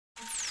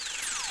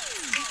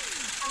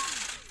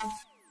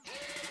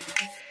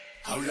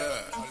hold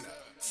up.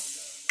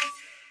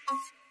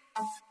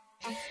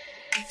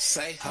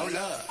 Say, hold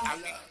up. I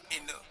be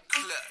in the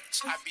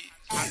clutch. I be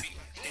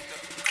in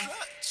the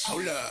clutch.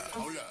 Hold up.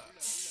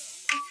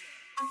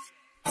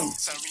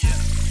 Turn me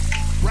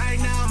up. Right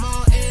now I'm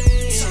on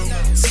edge.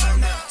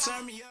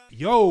 Turn me up.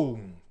 Yo.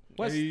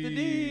 What's the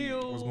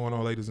deal? What's going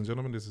on, ladies and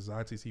gentlemen? This is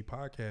ITC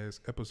Podcast,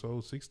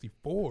 episode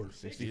 64.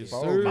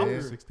 64,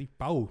 man.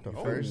 64. The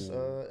first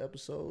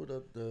episode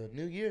of the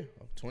new year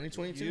of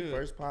 2022. Yeah.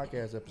 First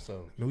podcast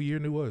episode. New year,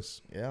 new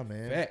us. Yeah,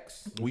 man.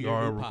 Facts. We Yeah,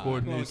 are we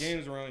recording playing this.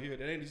 games around here.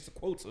 That ain't just a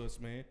quote to us,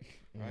 man.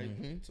 Right?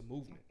 It's a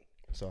movement.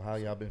 So how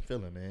y'all been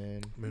feeling,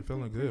 man? Been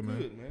feeling good, man.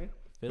 Good, man.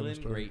 Feeling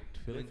straight. great.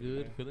 Feeling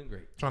good. Feeling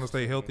great. Trying to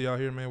stay healthy out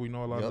here, man. We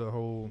know a lot of the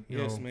whole,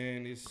 Yes,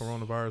 man. It's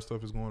coronavirus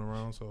stuff is going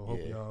around. So hope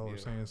Yeah. y'all are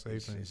staying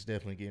safe. And It's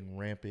definitely getting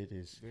rampant.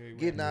 It's Very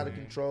getting out of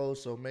rampant. control.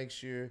 So make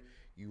sure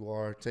you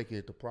are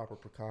taking the proper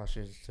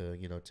precautions to,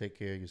 take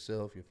care of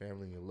yourself, your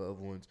family, and your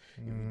loved ones.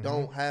 If you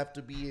don't have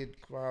to be in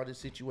crowded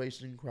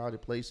situations,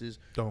 crowded places,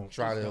 don't.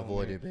 try to Don't,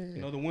 avoid man. it,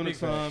 man. the winter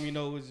time,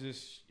 it's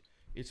just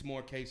it's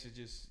more cases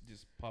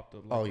just popped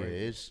up. Like Oh yeah,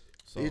 crazy.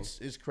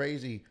 it's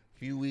crazy. A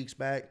few weeks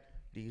back,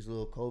 these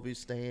little COVID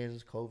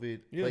stands,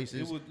 COVID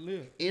places, It would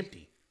live.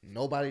 empty.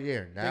 Nobody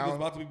there. I think it's Now,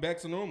 about to be back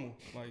to normal.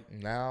 Like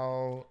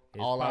now It's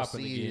all I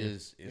popping see again.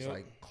 is Yep.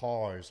 like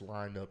cars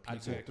lined up. I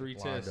People took 3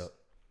 lined tests up.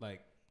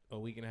 like a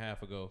week and a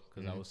half ago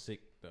because I was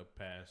sick the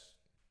past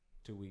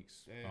 2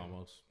 weeks Damn.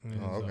 almost.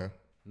 Oh, okay.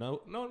 No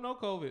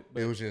COVID.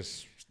 But It was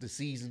just the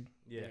season.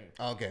 yeah.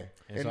 Okay.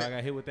 And so I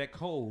got hit with that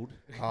cold.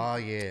 Oh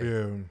yeah.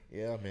 Yeah.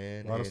 Yeah,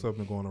 man. A lot of And stuff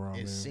been going around, It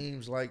man.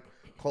 seems like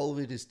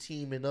COVID is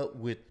teaming up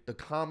with the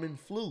common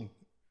flu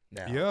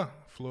now. Yeah.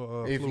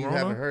 If you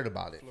haven't heard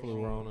about it.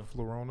 Florona.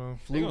 Florona.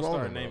 They're going to Flurona,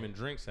 start bro. naming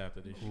drinks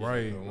after this shit.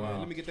 Right. wow.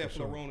 Let me get that For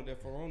sure.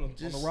 Florona on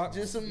Just, the rock.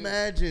 just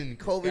imagine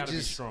COVID Gotta be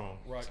just strong.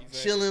 Rock, exactly.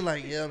 chilling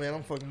like, yeah, man,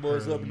 I'm fucking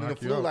boys up. And then the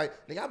knock you flu out.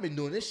 like, nigga, I've been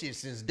doing this shit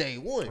since day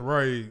one.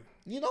 Right.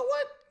 You know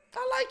what?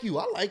 I like you.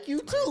 I like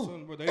you too.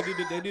 Son, bro, they did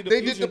the They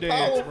did fusion the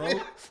dance, power bro.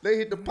 fist. They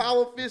hit the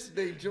power fist.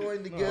 They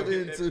joined together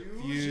into.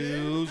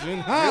 Fusion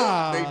They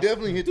high.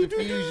 definitely hit the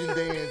fusion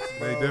dance.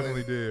 Bro. They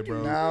definitely did,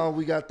 bro. Now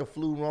we got the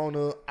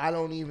flu-rona. I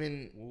don't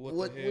even.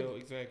 What the hell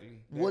exactly?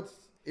 What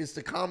is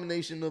the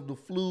combination of the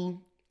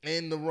flu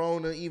and the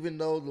Rona? Even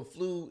though the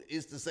flu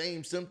is the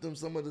same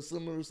symptoms, some of the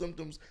similar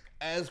symptoms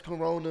as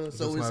Corona,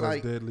 so It's it's not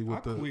like, as deadly I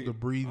with the quit.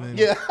 breathing.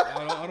 yeah.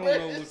 I don't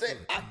know what's Say,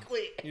 I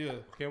quit. yeah,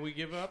 Can we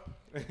give up?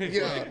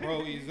 Yeah.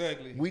 bro,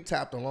 exactly. We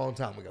tapped a long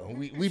time ago.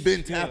 We've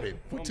been tapping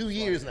for I'm 2 sorry.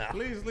 years now.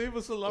 Please leave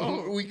us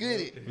alone. We get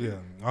it. Yeah,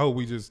 I hope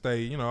we just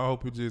stay. I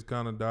hope it just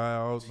kind of die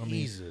out. I mean,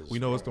 Jesus, we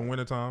know it's the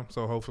wintertime,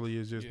 so hopefully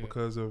it's just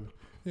because of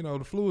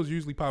the flu is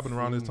usually popping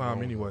around this time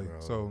Flu-rona, anyway. bro.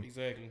 So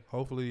Exactly.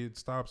 hopefully it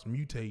stops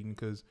mutating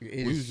because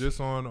It we is- was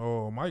just on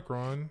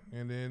Omicron,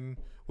 and then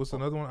what's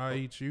another one?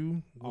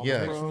 IHU,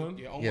 Yeah. Omicron.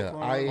 Yeah,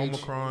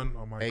 Omicron,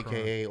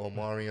 AKA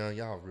Omarion.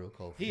 Y'all real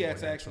cold. He had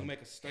to actually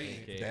make a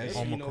statement. Okay. That's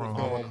Let me know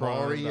Omicron. what's going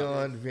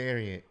on. Omarion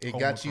variant. It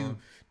got you.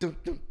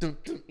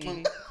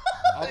 Omicron.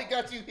 It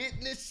got you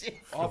hitting this shit.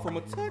 All from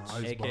a touch.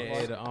 Ice AKA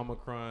box. the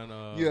Omicron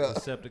Yeah.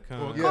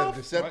 Decepticon. Yeah,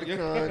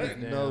 Decepticon.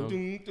 Damn. No,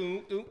 Doom,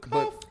 doom, doom.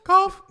 but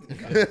Cough.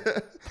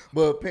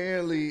 but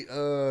apparently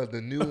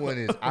the new one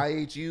is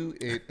IHU.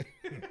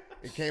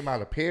 It came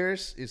out of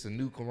Paris. It's a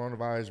new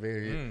coronavirus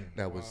variant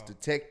that was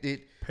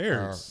detected.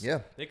 Paris. Yeah,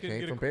 They couldn't came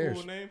get a from cool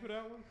Paris. name for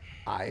that one?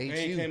 They ain't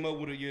IHU. came up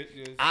with a yet.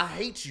 I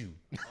hate you.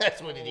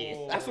 That's what it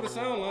is. That's what it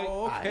sounds like.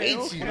 I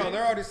hate you. No,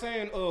 they're already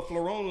saying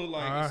Florona,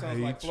 like I it sounds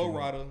like hate Flow you.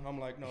 Rider. I'm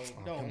like, no,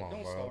 don't come on,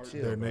 bro. start.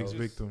 Chill, Their bro. next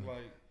Just, victim. Like,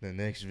 The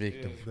next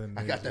victim. The I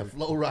next got that victim.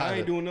 flow I rider.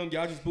 ain't doing nothing.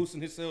 Y'all just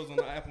boosting his sales on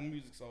the Apple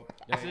Music. So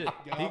That's it.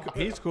 Y'all-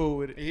 He's cool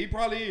with it. he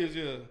probably is.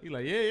 Yeah. He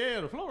like,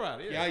 yeah, the flow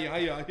rider. Yeah.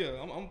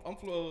 I'm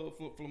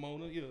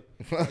Flamona.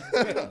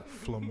 Yeah.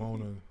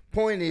 Flamona.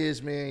 Point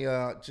is, man,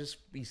 y'all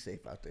just be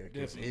safe out there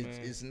because Definitely,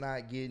 man. it's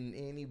not getting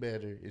any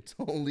better. It's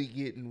only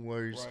getting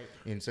worse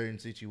Right. in certain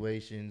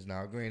situations.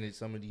 Now, granted,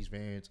 some of these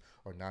variants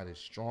are not as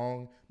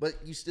strong, but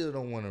you still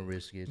don't want to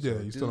risk it. Yeah, So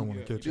you still don't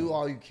want to catch do it.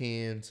 all you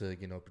can to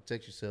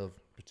protect yourself,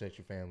 protect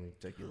your family,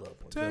 protect your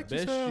loved ones. Protect The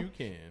best yourself. you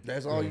can.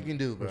 That's all you can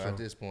do, bro. for sure. At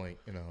this point,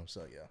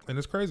 So yeah. And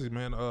it's crazy,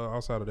 man.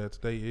 Outside of that,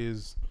 today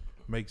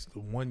makes the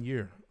 1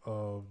 year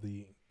of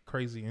the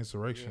crazy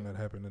insurrection that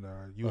happened in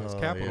our U.S.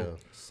 Capitol.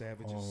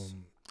 Savages.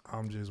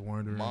 I'm just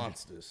wondering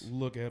Monsters.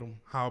 Look at them.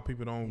 how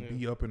people don't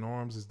be up in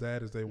arms as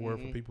bad as they were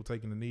for people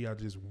taking the knee. I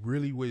just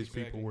really wish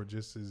people were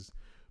just as,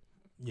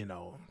 year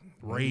ago.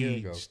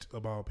 raged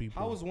about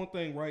people. How is one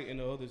thing right and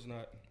the other's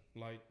not?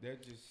 Like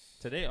that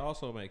just. Today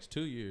also makes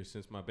 2 years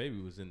since my baby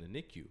was in the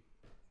NICU.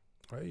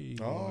 Hey,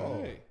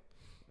 Oh. Hey.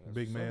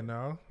 big man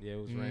now. Yeah,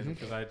 it was random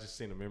because I just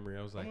seen a memory.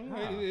 I was like,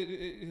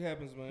 It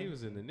happens, man. he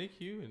was in the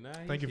NICU and now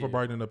he's Thank you for here.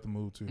 brightening up the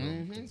mood too. though.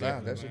 Yeah,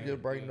 that's a man.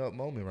 good brighten up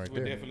moment right We're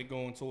there. definitely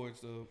going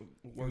towards the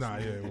worst Nah,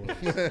 yeah, it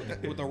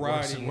was. with the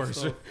rioting and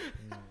stuff.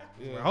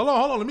 Yeah. Hold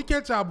on. Let me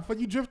catch y'all before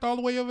you drift all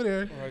the way over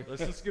there. Right.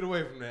 Let's get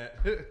away from that.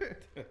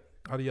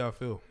 How do y'all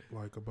feel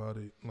like about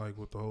it? Like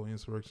with the whole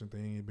insurrection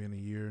thing, it being a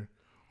year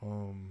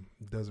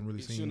Doesn't really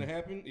It seem. shouldn't have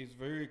happened. It's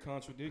very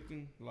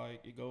contradicting.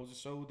 Like, it goes to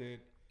show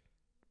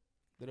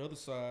that other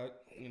side,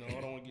 you know, I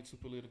don't want to get too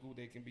political.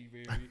 They can be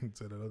very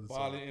to that other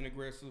violent side. and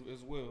aggressive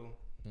as well.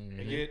 Mhm.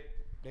 And yet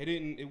they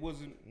didn't. It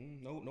wasn't.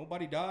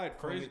 Nobody died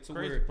from Crazy, it. To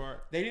crazy where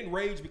part. they didn't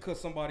rage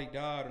because somebody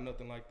died or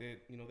nothing like that.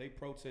 You know, they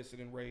protested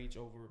and rage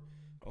over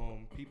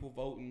people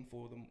voting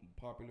for the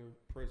popular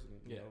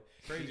president. You know,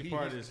 Crazy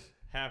part is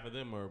half of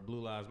them are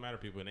Blue Lives Matter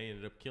people, and they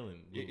ended up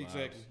killing Blue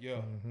exactly. Lives.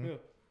 Yeah, Mhm. yeah.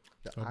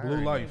 The A irony-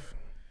 blue life.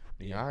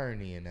 The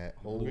irony in that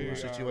whole Very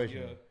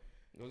situation. Yeah.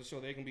 Goes to show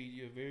they can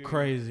be very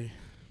Crazy.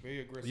 very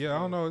aggressive. Yeah, I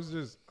don't know. It's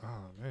just,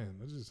 oh man,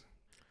 it's just.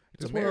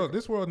 It's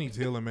This world needs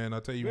healing, man.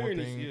 I'll tell you Very one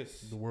nice, thing.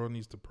 yes. The world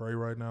needs to pray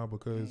right now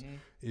because Mhm.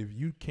 if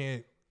you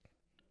can't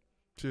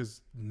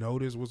just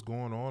notice what's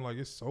going on, like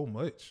it's so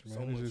much, man.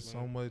 So It's much, just so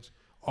man. much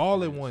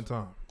all at one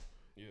time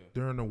Yeah.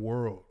 during the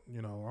world.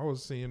 You know, I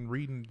was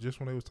reading just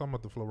when they was talking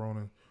about the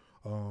florona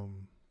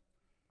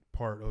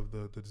part of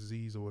the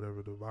disease or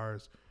whatever, the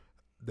virus.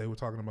 They were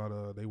talking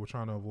about they were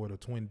trying to avoid a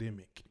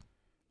twindemic.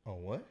 Oh,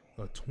 what?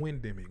 A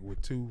twindemic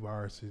with two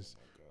viruses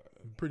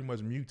pretty much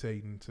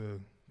mutating to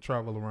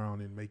travel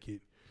around and make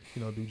it,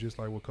 you know, do just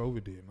like what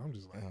COVID did. And I'm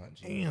just like, Oh,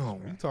 Jesus damn,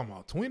 we Christ. talking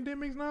about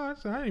twindemics now?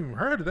 I ain't even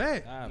heard of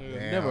that. I've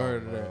Yeah. never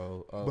heard of that.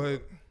 Bro. Oh,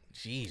 But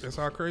Jesus. that's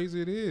how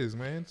crazy it is,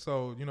 man.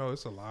 So, you know,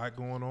 it's a lot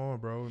going on,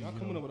 bro. Y'all You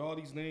coming know, up with all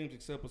these names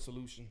except a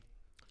solution.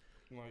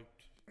 Like,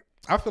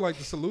 I feel like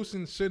the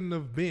solution shouldn't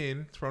have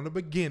been from the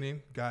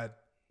beginning.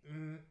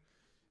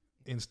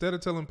 Instead of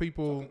telling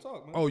people,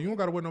 talk, man. oh, you don't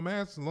got to wear no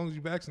mask as long as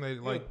you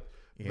vaccinated. Like,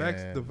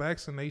 Yeah. the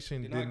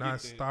vaccination Did did not not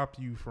get that. stop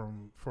you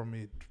from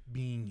it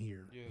being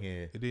here. yeah.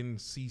 Yeah. It didn't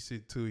cease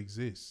it to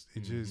exist.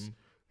 It just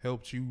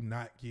helped you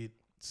not get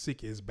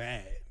sick as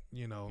bad,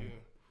 you know. Yeah.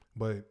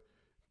 But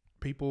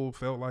people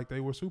felt like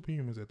they were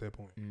superhumans at that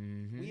point.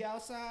 Mm-hmm. We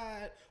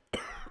outside.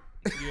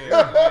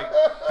 Yeah,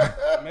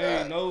 like,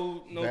 man,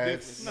 no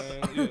That's-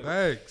 difference, man. Yeah.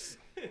 Thanks.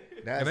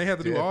 And they had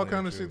to do all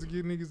kind of shit to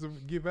get. get niggas to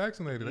get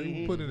vaccinated. They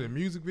Mhm. were putting it in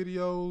music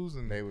videos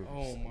and They were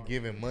Oh, my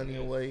giving money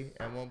goodness. away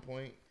at one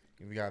point.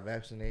 If you got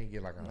vaccinated, you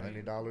get like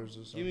 $100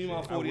 or something. Give me my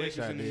I 40 wish acres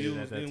I in the did mules,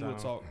 at that then we'll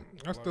time. talk.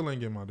 I still ain't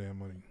getting my damn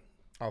money.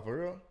 Oh, for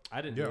real?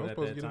 I didn't Yeah, I do was it at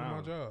supposed to that get on my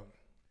time. job.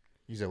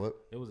 You said what?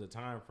 It was a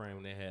time frame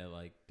when they had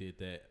like did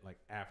that like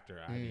after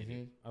I did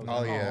it. I was Oh,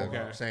 like, yeah.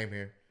 okay. Same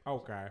here.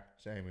 Okay.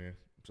 Same here.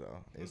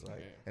 So it's like,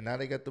 Yeah. and now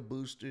they got the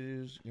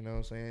boosters, you know what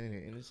I'm saying?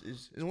 And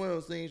it's one of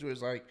those things where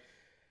it's like,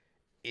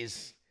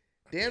 it's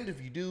damned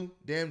if you do,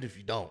 damned if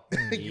you don't.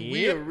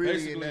 We are Yep.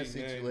 really in that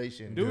Basically, man.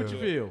 situation. Do what you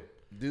Yeah. feel.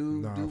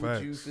 Do Nah,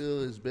 what you facts. feel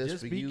is best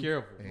Just for be you.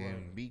 careful. And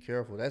Right. be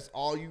careful. That's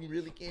all you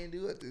really can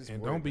do at this And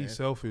point. don't be man.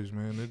 selfish,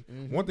 man.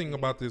 One thing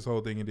about this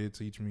whole thing, it did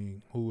teach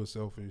me who was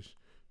selfish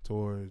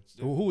towards,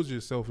 who was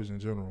just selfish in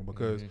general.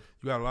 Because you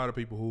got a lot of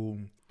people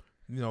who,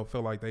 you know,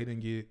 felt like they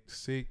didn't get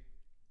sick.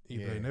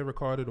 Either they Yeah. never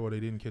caught it or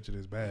they didn't catch it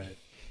as bad.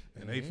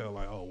 And they felt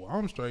like, oh, well,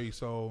 I'm straight,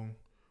 so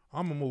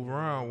I'm going to move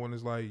around, when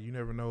it's like you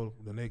never know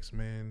the next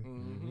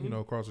man, you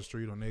know, across the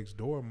street or next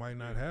door might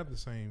not have the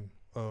same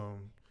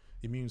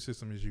immune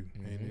system as you.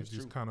 And it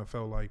just kind of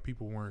felt like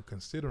people weren't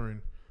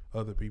considering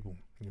other people.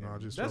 You know, I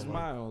just That's felt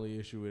my only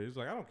issue with it. It's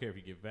like I don't care if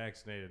you get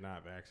vaccinated or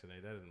not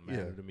vaccinated. That doesn't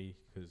matter Yeah. to me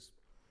because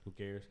who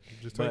cares?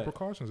 like, just take But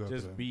precautions after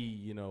Just that. be,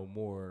 you know,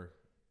 more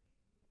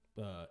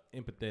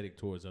empathetic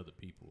towards other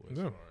people. As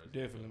Yeah. far as,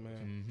 Definitely,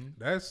 man.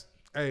 That's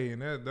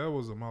and that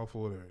was a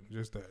mouthful there.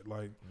 Just that,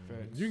 like,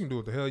 Facts. you can do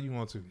what the hell you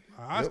want to.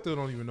 I still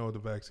don't even know what the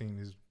vaccine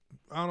is.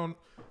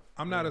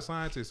 I'm not a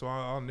scientist, so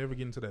I'll never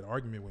get into that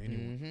argument with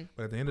anyone.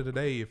 But at the end of the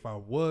day, if I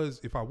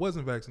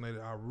wasn't vaccinated,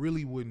 I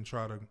really wouldn't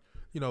try to,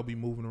 you know, be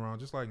moving around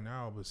just like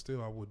now. But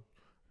still, I would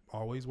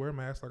always wear a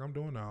mask like I'm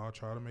doing now. I'll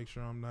try to make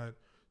sure I'm not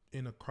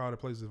in a crowded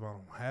places if I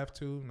don't have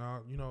to. Now,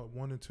 you know,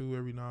 1 or 2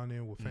 every now and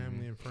then with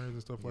family and friends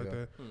and stuff like Yeah.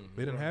 that. It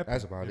didn't happen.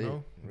 That's about you it,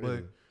 know?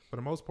 really. But for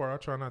the most part, I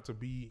try not to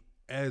be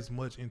as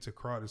much into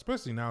crowd,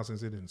 especially now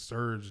since it didn't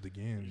surged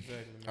again.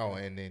 Exactly. Man. Oh,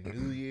 and then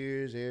New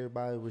Year's,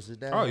 everybody was in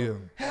that. Oh yeah,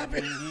 Happy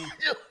New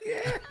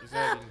Year.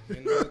 Exactly.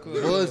 In the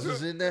club. Buzz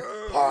was in there.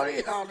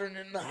 Party hollering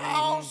in the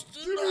house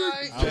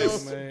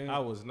tonight. Man. I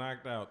was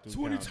knocked out through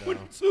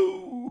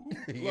 2022.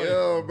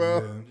 Yo,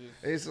 bro. Yeah.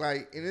 It's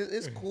like, and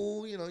it's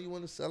cool, you know, you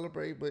want to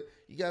celebrate, but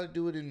you got to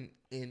do it in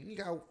you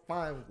got to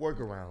find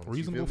workarounds. you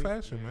reasonable feel me?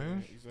 fashion,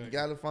 man. Exactly. You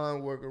got to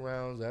find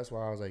workarounds. That's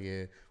why I was like,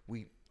 yeah,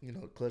 we, you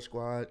know, Clutch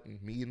Squad,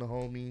 and me and the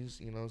homies,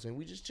 you know what I'm saying?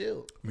 We just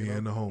chilled. Me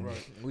and the homie,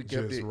 We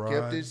kept Just it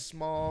ride.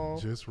 small.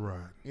 just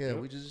ride. Yeah,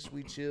 we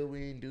chill. We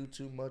didn't do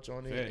too much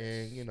on it, Facts.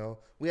 and you know,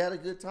 we had a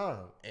good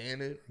time.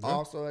 And it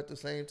also at the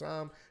same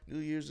time, New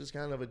Year's is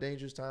kind of a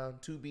dangerous time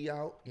to be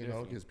out, you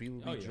know, because people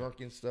be drunk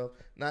and stuff.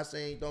 Not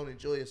saying don't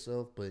enjoy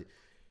yourself, but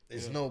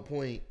there's no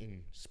point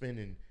in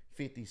spending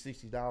 $50,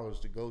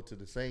 $60 to go to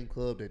the same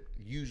club that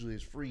usually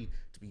is free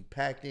to be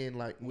packed in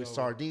like with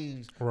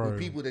sardines Right. with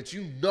people that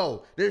you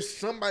know. There's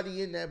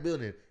somebody in that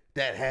building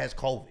that has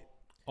COVID.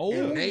 Oh,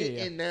 And they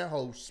yeah. in that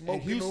hole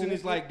smoking. And Houston on-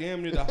 is like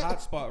damn near the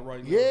hot spot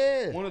right now.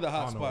 Yeah. One of the I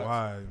hot don't know spots.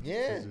 why. Yeah.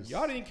 It's just-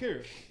 Y'all didn't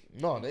care.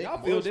 No, they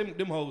Y'all filled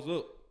them hoes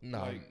up. No,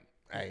 Like,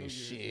 Hey,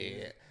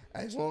 shit.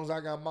 As long as I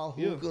got my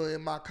hookah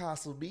and my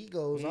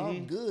Casamigos,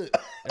 I'm good.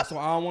 That's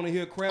why I don't want to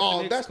hear crap.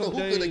 Oh, that's the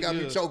hookah that got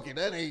me choking.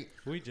 That ain't.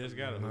 We just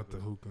got not the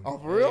hookah. Oh,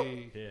 for real?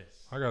 Yes.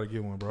 I gotta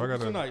get one, bro. I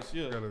gotta. Nice,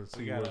 yeah. Gotta see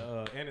We got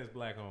what. and it's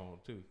black on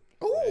too.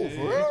 Oh,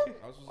 for real? That's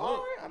what's All up.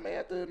 right, I may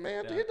have to hit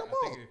them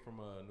I up. think it's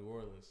from New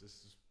Orleans. This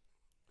is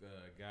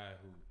a guy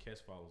who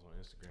Kes follows on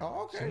Instagram.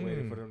 Oh, okay. She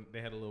waited for them. They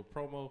had a little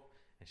promo,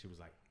 and she was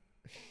like,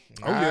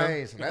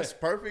 Nice. That's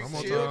perfect I'm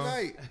on chill time.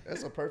 night.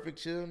 That's a perfect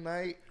chill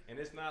night. and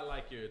it's not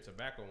like your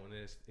tobacco one.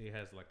 It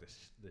has like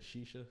the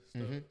shisha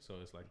stuff, so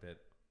it's like that,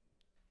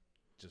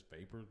 just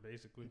vapor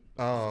basically.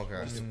 Oh,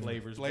 okay. Just the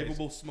flavors,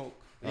 Flavorable smoke.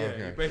 Yeah,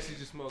 Okay. you basically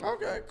just smoke.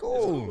 Okay, It's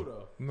cool. cool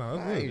though. No,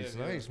 that's Nice,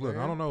 good. nice, Look,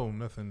 man. I don't know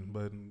nothing,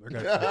 but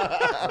I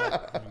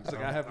got. It's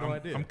like I have no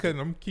idea.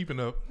 I'm keeping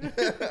up.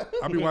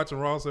 I be watching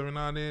Ross every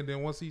now and then.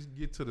 Then once he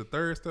get to the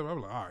third step,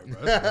 I'm like, all right,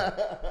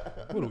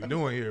 bro. What are we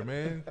doing here,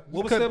 man?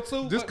 What was Just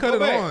step 2? Just cut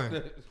it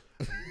on.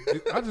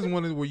 I just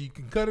wanted where you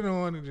can cut it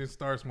on and just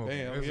start smoking.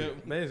 Damn, That's yeah.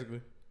 it.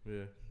 Basically,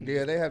 yeah.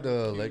 Yeah, they have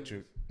the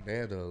electric. They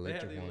have the They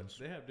electric have, ones.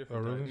 they have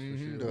different Oh, really? types for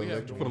sure. The We have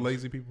electric For the ones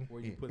lazy people,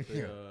 where you put the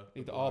Need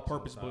the blocks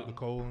all-purpose on top, the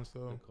coal and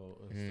stuff. the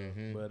coal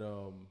and stuff.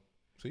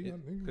 But See,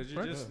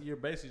 because you're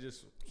basically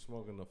just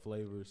smoking the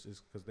flavors.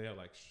 Is because they have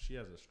like she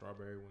has a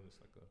strawberry one. It's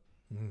like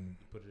a you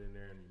put it in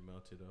there and you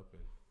melt it up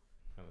and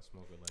kind of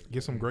smoke it like.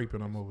 get some grape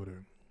and I'm over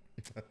there.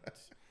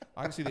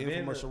 I can see the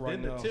Then infomercial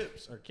right the now.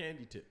 tips are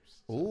candy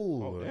tips.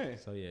 Ooh, Oh, dang.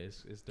 So yeah,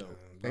 it's dope.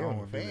 they I don't on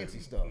wanna the do fancy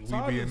that.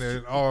 stuff. We be in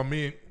there. Oh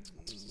man.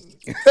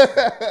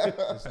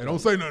 Hey, don't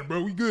say nothing,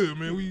 bro. We good,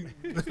 man. We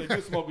They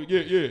good smoking.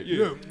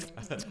 Yeah.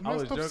 I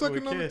was Stop joking sucking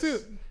with on the Kes.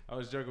 tip. I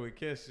was joking with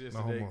Kes yesterday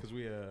homo. because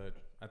we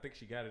I think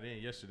she got it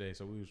in yesterday,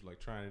 so we was like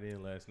trying it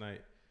in last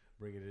night,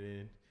 bringing it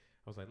in.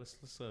 I was like, let's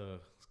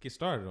get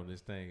started on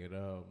this thing, and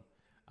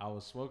I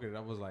was smoking it.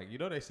 I was like,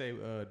 they say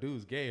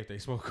dudes gay if they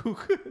smoke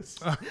hookahs.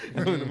 I'm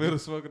in the middle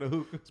of smoking a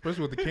hookah.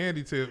 Especially with the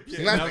candy tips. Yeah,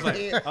 and I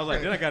was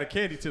like, then I got a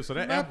candy tip, so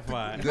that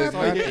amplified. Good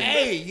Like, nothing.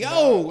 Hey,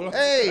 yo.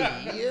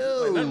 Hey,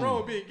 yo. nothing wrong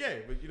with being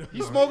gay, but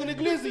You smoking the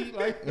glizzy.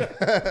 Like,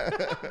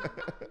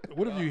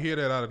 What if you hear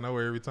that out of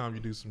nowhere every time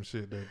you do some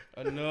shit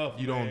that enough.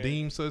 you don't man.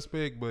 deem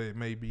suspect, but it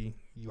may be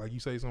like you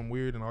say something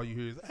weird and all you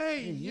hear is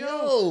 "Hey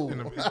Yo.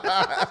 and it's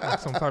like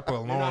some type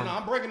of No, alarm.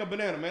 I'm breaking a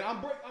banana, man.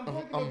 I'm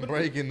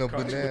breaking the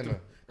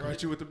banana.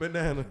 Caught you with the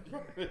banana.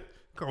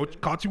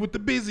 Caught you with the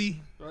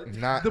busy,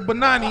 Not the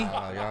banani.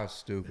 Oh, y'all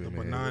stupid,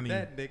 man. Banani.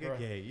 That nigga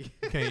gay.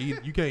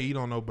 You can't eat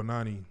on no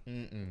banani.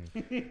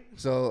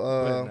 So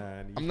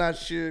Banani. I'm not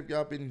sure if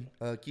y'all been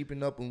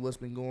keeping up on what's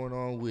been going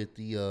on with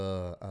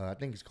the I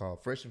think it's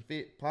called Fresh and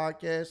Fit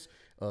podcast.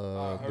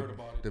 I heard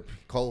about it. The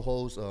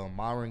co-hosts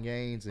Myron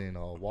Gaines and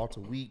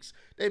Walter Weeks.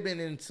 They've been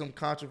in some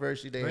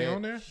controversy. They had,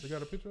 on there? They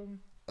got a picture of them?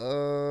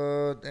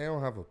 They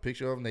don't have a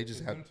picture of them. They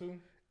just have. Them too?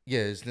 Yeah,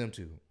 it's them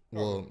two.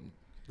 Well,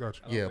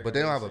 Gotcha. yeah, think but they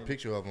I've don't have a seen it.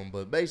 picture of them.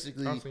 But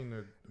basically, I've seen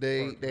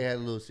the they had a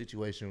little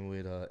situation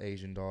with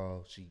Asian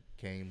doll. She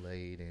came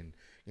late, and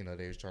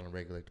they was trying to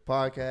regulate the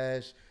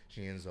podcast.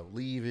 She ends up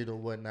leaving or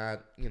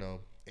whatnot.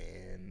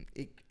 And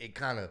it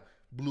kind of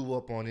blew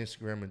up on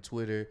Instagram and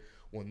Twitter.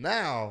 Well,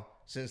 now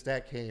since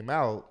that came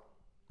out,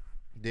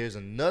 there's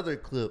another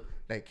clip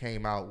that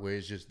came out where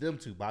it's just them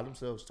two by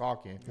themselves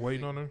talking,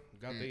 waiting on her.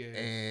 Got their ass.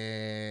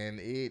 and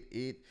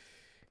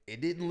it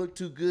didn't look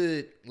too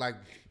good. Like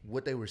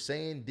what they were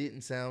saying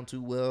didn't sound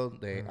too well.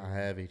 I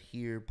have it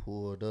here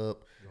pulled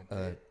up.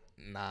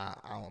 Nah,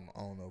 I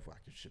don't know if I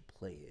should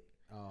play it.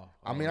 Oh,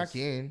 I mean, I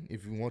can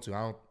if you want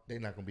to. They're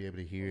not gonna be able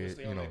to hear it.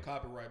 Stay on that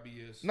copyright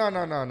BS.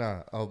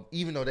 No.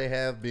 Even though they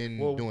have been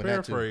Well, doing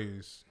that too.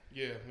 paraphrase.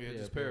 Yeah,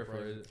 just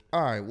paraphrase it.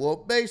 All right. Well,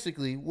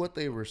 basically, what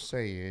they were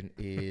saying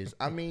is,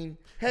 I mean,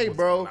 hey,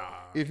 bro,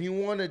 if you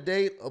want to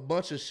date a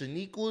bunch of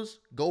Shaniquas,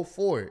 go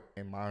for it.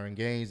 And Myron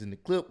Gaines in the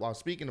clip, while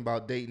speaking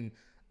about dating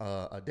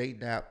a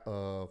dating app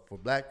for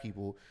black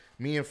people,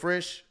 me and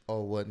Fresh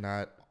or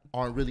whatnot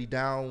aren't really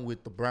down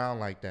with the brown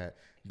like that.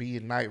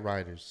 Being night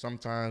riders.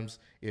 Sometimes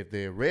if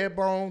they're red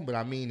bone, but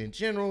I mean in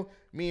general,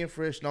 me and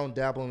Fresh don't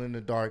dabble in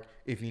the dark,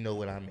 if you know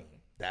what I mean.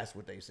 That's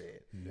what they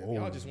said.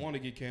 Y'all just want to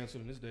get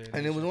canceled in this day.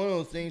 And it was one of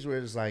those things where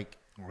it's like,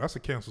 Oh, that's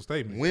a cancel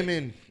statement.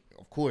 women,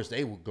 of course,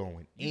 they were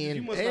going in.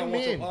 You must and not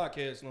watch your men.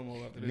 podcast no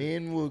more after that.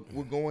 Men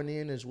were going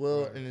in as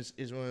well. And it's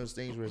one of those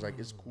things where it's like,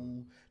 it's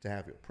cool to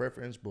have your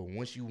preference. But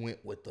once you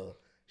went with the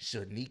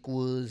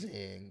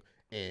Shaniquas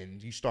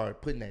and you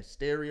started putting that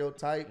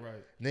stereotype,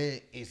 Right.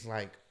 then it's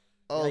like,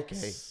 okay,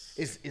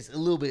 it's a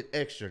little bit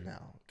extra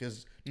now.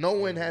 Because no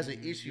one has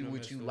an issue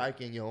with you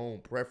liking your own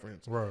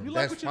preference. Right. You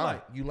like That's what you fine.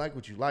 like. You like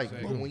what you like.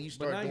 But when you But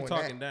start now doing you're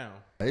that, talking down.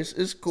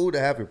 it's cool to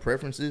have your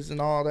preferences and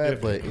all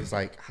that, but it's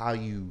like how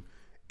you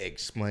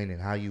explain it,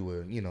 how you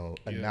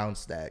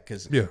announce that,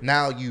 because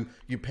now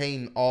you're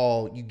painting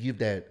you give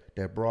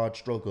that broad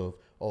stroke of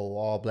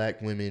all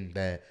black women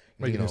that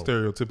Making it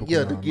stereotypical.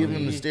 yeah, now, to give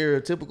man. them the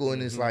stereotypical,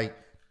 and it's like,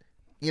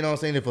 you know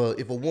what I'm saying,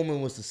 if a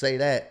woman was to say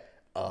that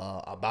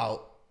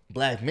about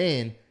black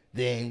men,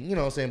 then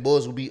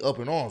boys would be up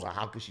in arms. Like,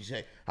 how could she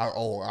say, I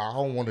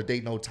don't want to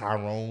date no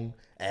Tyrone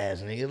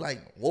ass nigga.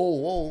 Like,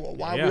 whoa,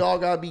 why we all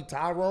gotta be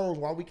Tyrones?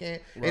 Why we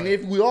can't? Right. And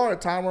if we are a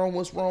Tyrone,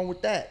 what's wrong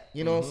with that?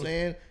 You know what I'm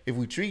saying? If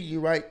we treat you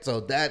right,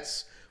 so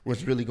that's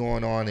what's really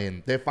going on,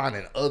 and they're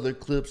finding other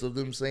clips of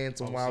them saying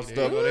some wild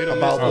stuff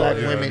about black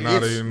women.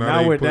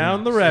 Now we're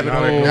down the rabbit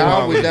hole.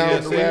 Now we're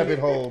down the rabbit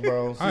hole,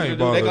 bro. I ain't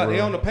bothered, they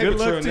on the paper Good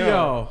luck to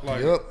y'all.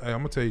 Like, hey, I'm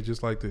gonna tell you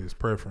just like this,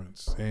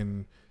 preference,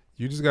 and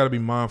you just got to be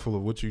mindful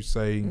of what you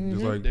say.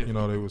 Just like they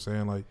were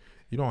saying, like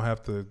you don't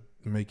have to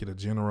make it a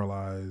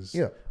generalized.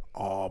 Yeah.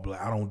 All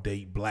black. I don't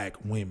date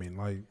black women.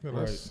 Like,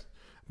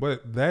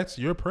 but that's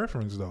your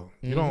preference, though.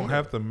 You don't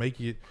have to make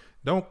it.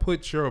 Don't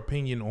put your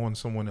opinion on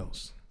someone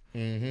else.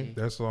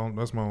 That's all.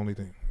 That's my only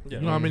thing. Yeah.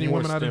 You know how many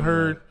women I done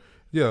heard?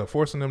 Yeah,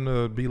 forcing them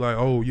to be like,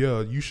 "Oh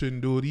yeah, you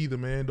shouldn't do it either,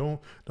 man.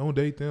 Don't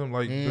date them."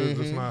 Like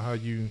that's not how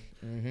you.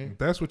 If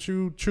that's what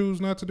you choose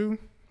not to do.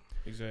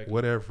 Exactly.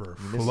 Whatever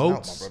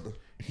floats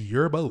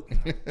your boat.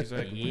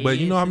 Exactly. But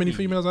you know how many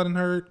females I done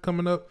heard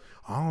coming up?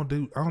 I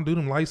don't do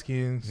them light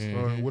skins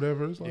or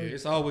whatever. It's like,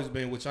 it's always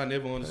been, which I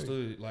never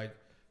understood, like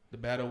the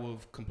battle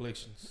of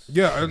complexions.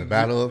 Yeah, the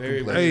battle of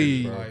complexions.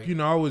 Hey, you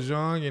know, I was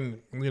young,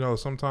 and you know,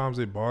 sometimes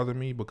it bothered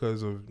me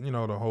because of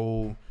the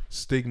whole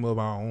stigma of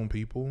our own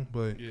people.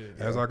 But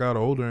as I got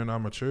older and I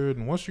matured,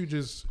 and once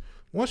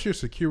you're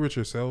secure with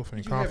yourself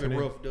and confident, you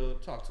have it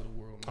rough, talk to the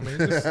world. I mean,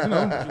 just,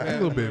 a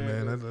little bit,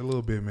 man. A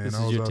little bit, man. This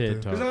is your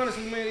TED Talk. Because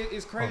honestly, man,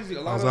 it's crazy.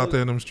 I was out there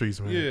in them streets,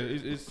 man.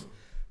 Yeah, it's.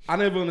 I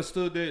never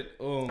understood that.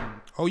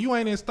 Oh, you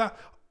ain't in style.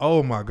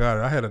 Oh my God,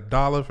 I had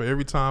 $1 for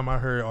every time I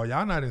heard, "Oh,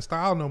 y'all not in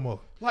style no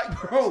more."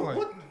 Like, bro,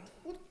 what?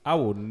 I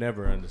will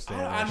never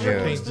understand. I never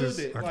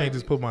understood that. I can't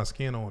just put my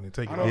skin on and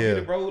take it. I don't get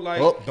it, bro.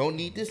 Like, don't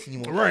need this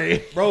anymore,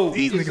 right, bro?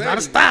 These niggas out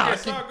of style.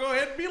 Go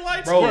ahead and be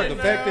light, bro. The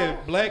fact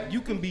that black,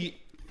 you can be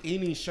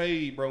any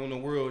shade, bro, in the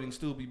world and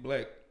still be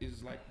black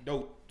is like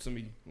dope to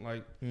me.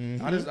 Like,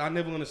 I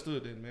never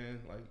understood that, man.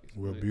 Like,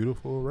 we're a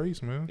beautiful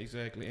race, man.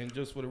 Exactly. And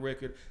just for the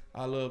record,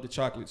 I love the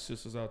chocolate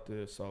sisters out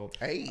there. So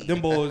hey, them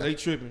boys, they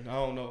tripping. I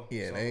don't know.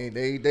 Yeah, so.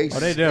 they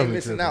definitely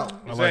missing out.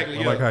 Exactly.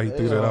 I like how he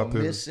threw that out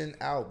there. Missing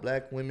out,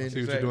 black women.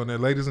 See what you're doing there,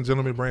 ladies and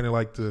gentlemen. Brandon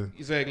like to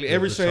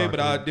every shade, but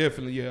I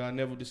definitely I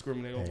never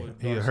discriminate over.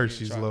 He a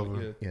Hershey's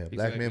lover. Yeah,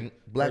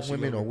 black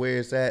women are where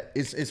it's at.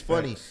 It's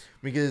funny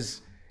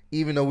because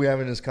even though we're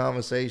having this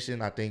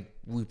conversation, I think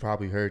we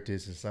probably heard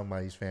this in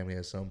somebody's family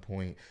at some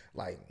point.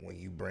 Like when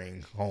you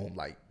bring home,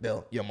 like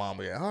your mom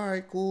will be like, "All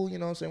right, cool," you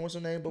know what I'm saying? What's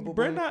her name?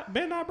 Ben not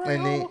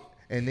bring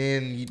and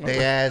then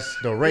they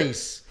ask the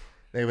race.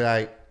 They be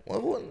like,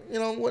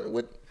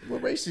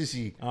 what race is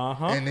she?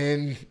 And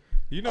then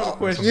you know the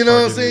question. You know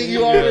what I'm saying?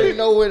 You already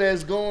know where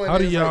that's going.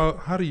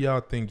 How do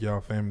y'all think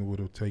y'all family would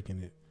have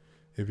taken it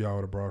if y'all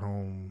would have brought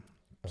home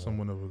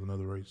someone of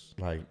another race?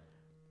 Like,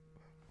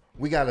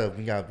 we gotta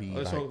be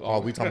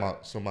like, we talking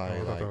about somebody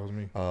like that was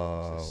me.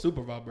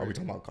 Super vibrator. Are we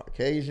talking about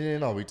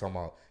Caucasian? Are we talking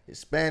about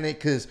Hispanic?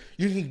 Because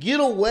you can get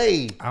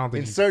away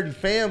in certain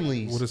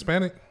families with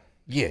Hispanic.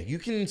 Yeah, you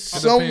can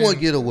somewhat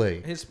get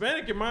away.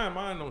 Hispanic in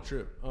mine don't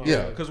trip.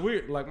 Because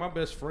we're like my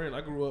best friend.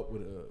 I grew up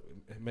with a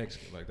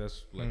Mexican. Like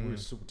that's like we're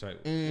super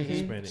tight with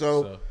Hispanic.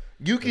 So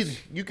you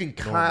can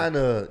kind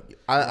of.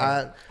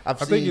 I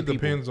think it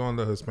depends on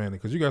the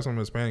Hispanic because you got some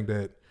Hispanic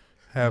that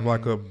have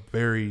like a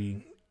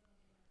very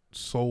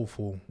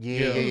soulful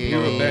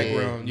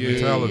background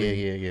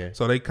mentality. Yeah.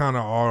 So they kind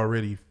of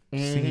already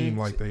seem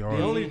like they are.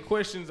 The only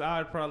questions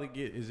I'd probably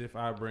get is if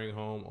I bring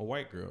home a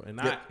white girl, and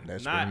not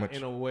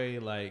in a way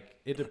like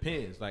it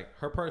depends. Like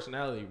her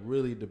personality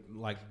really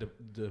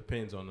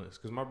depends on us.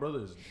 Because my brother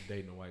is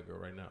dating a white girl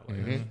right now.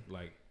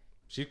 Like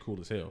she's cool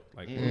as hell.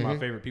 Like one of my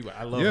favorite people.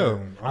 I love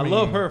her. I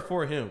love her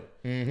for him.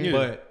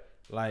 But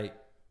like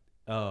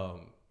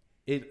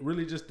it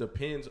really just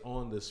depends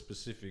on the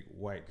specific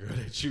white girl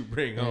that you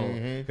bring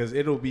home, because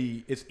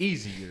it's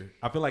easier.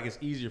 I feel like it's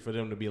easier for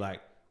them to be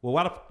like, well,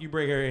 why the fuck you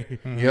bring her in?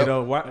 You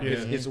know, why?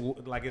 It's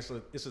like it's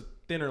a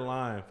thinner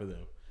line for them.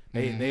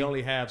 They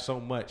only have so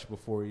much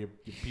before your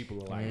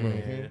people are like,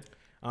 man,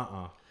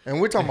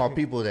 And we're talking about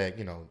people that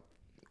are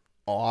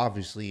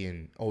obviously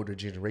in older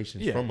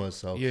generations from us.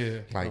 So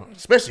like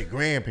especially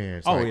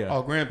grandparents.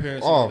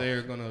 Grandparents.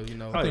 They're gonna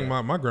I think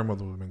my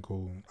grandmother would have been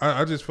cool.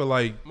 I just feel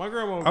like my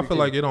grandma. I feel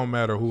like it don't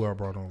matter who I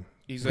brought home.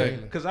 Exactly.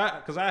 Because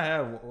I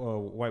have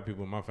white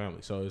people in my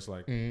family, so it's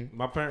like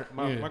my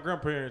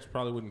grandparents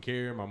probably wouldn't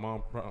care. My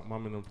mom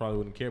and them probably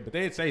wouldn't care, but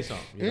they'd say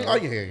something.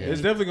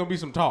 There's definitely gonna be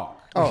some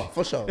talk. Oh,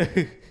 for sure.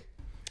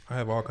 I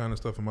have all kind of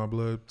stuff in my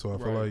blood, so I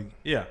feel like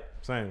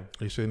same.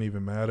 It shouldn't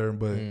even matter,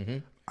 but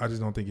I just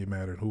don't think it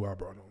mattered who I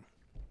brought home.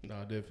 No,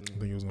 definitely. I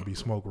think it was gonna be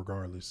smoke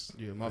regardless.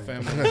 Yeah, my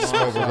family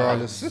smoke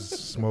regardless.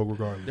 Smoke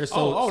regardless. They're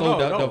so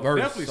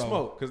diverse. Definitely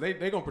smoke because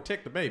they gonna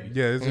protect the baby.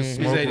 Yeah, it's just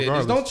smoke regardless.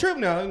 Just don't trip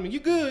now. I mean, you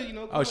good,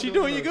 Oh, she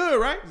doing you good,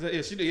 right?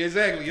 Yeah, she did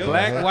exactly.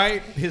 Black,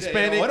 white,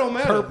 Hispanic, don't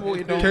matter. purple.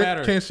 It don't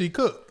matter. Can she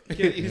cook?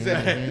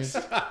 Exactly.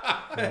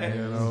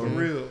 For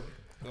real.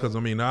 Because I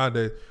mean,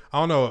 nowadays, I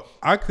don't know.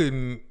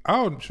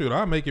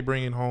 I'd make it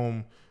bringing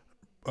home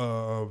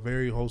a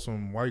very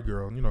wholesome white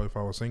girl. If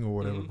I was single or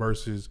whatever,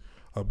 versus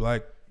a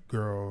black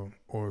girl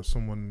or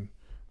someone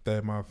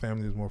that my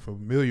family is more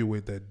familiar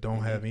with that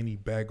don't have any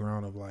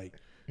background of like,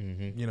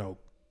 you know,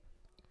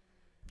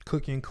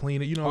 cooking,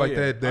 cleaning, you know, like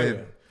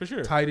that for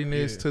sure.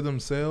 tidiness to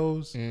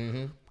themselves.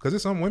 Because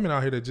there's some women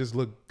out here that just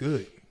look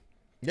good.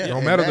 Yeah,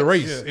 No matter the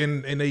race.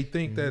 And they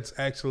think that's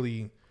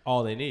actually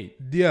all they need.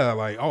 Yeah,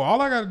 like, oh,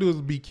 all I got to do is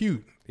be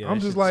cute. Yeah, I'm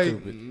just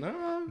like,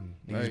 Nah.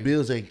 These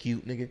bills ain't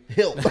cute, nigga.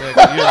 Help.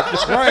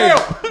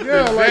 right.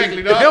 Yeah,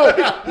 Exactly, like,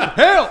 dog.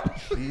 help.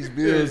 These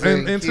bills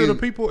ain't And cute. to the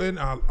people, and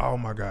oh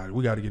my God,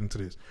 we got to get into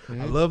this.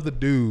 I love the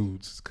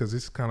dudes because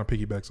this kind of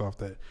piggybacks off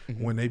that.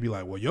 When they be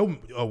like, well,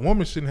 a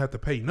woman shouldn't have to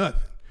pay nothing.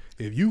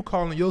 If you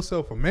calling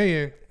yourself a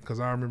man, because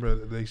I remember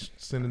they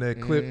sending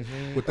that clip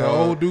with that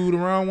old dude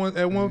around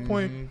at one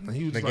point, and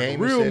he was The like,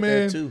 game said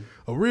that too.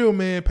 a real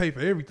man pay for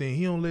everything.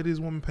 He don't let his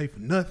woman pay for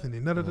nothing,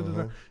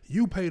 and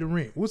you pay the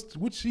rent. What's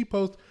she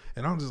post?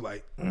 And I'm just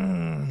like,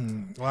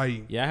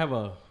 like, Yeah, I have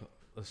a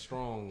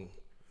strong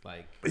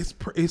like. it's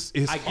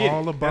I get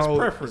all it. about That's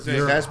preference.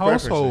 your That's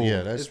household. preference.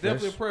 Yeah, that's It's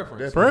definitely a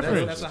preference. That's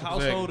Preference. That's a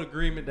household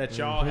agreement that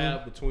y'all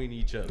have between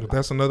each other. But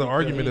that's another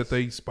argument that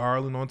they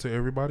spiraling onto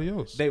everybody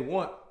else. They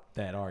want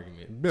that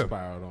argument Yeah.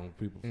 spiraled on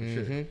people for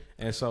sure.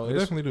 And so They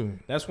it's, definitely do.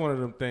 that's one of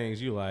them things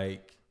you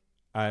like.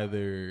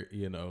 Either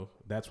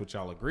that's what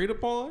y'all agreed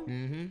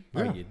upon,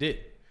 or Yeah. you did.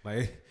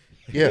 Like,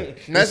 Yeah,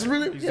 and that's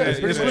really It's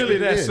pretty much really what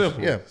that it is.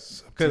 simple. Yeah,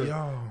 To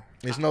y'all.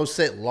 there's no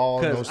set law,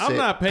 no because set I'm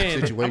not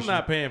paying. situation. I'm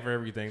not paying for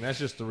everything. That's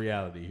just the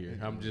reality here.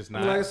 I'm just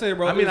not. Like I said,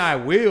 bro, I mean, it's-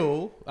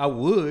 I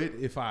would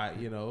if I,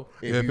 Yeah,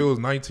 if it was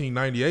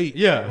 1998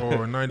 Yeah.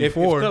 or if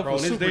 94. stuff Bro,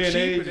 was in this super day and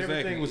cheap age, and everything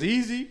exactly. was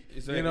easy,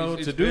 Exactly.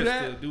 It's to do best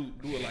that. to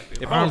do it like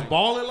that. If I was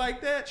balling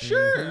like that,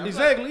 sure. I'm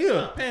Exactly, not, yeah. I'm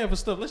not paying for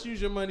stuff. Let's use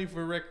your money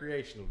for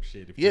recreational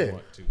shit if Yeah. you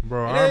want to.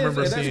 Bro, It I is,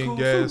 remember and that's seeing cool,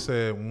 gas too.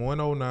 at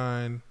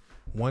 109,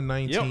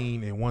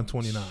 119, and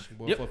 129.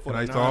 Boy, Yep. for And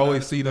I used to 49,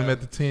 always see them at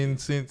the 10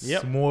 cents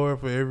Yep. more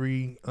for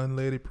every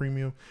unleaded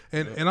premium.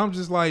 And I'm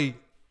just like,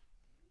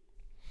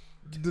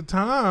 the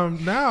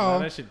time now,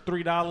 That shit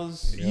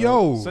 $3.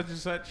 Yo. such and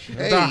such.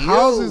 Hey, the yo.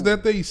 houses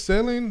that they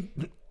selling,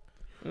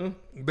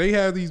 they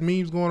have these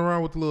memes going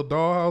around with the little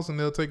dollhouse, and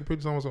they'll take a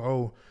picture of someone.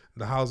 Oh,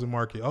 the housing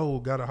market. Oh,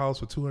 got a house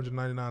for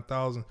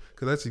 $299,000.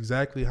 Because that's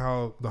exactly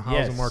how the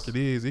housing Yes. market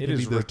is. It It can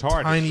is be the retarded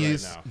right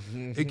tiniest.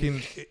 now.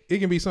 It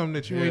can be something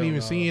that you ain't Hell even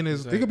no. seeing. It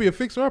Exactly. could be a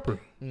fixer upper.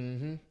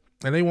 And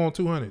they want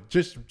 200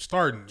 just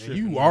starting. And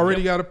you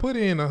already got to put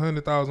in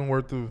 100,000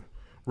 worth of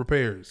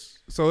repairs.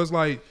 So it's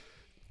like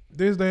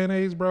this day and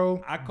age,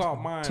 bro. I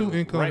caught mine Two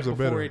incomes right are before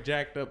better. it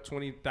jacked up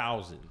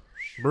 20,000.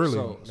 Really.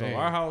 So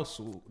our house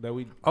that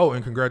we Oh,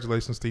 and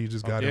congratulations, Steve.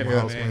 Just got in the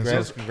yeah, house, man.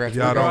 man. So Congrats.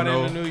 y'all brought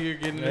don't in know. the new year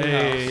getting in the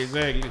Hey, house.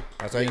 exactly.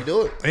 That's how you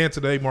do it. And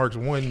today marks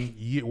 1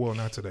 year. Well,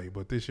 not today,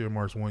 but this year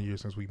marks 1 year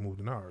since we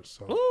moved in ours.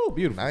 So Ooh,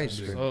 beautiful. Nice.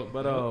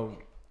 But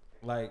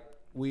like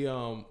we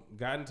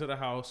got into the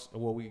house.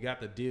 Well, we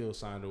got the deal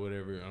signed or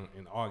whatever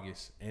in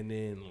August, and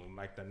then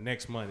like the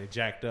next month it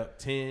jacked up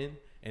 10,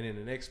 and then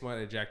the next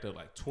month it jacked up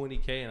like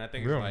 20K, and I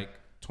think it's Yeah. like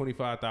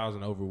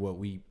 25,000 over what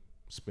we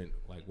spent,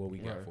 like what we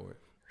got for it.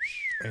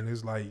 and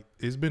it's like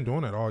it's been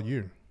doing that all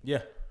year.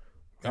 Yeah.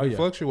 And it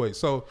fluctuates.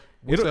 So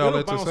we It'll, say all it'll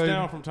that to bounce say,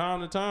 down from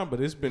time to time,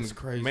 but it's been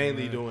crazy,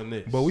 mainly man. doing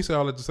this. but we say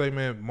all that to say,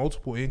 man,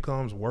 multiple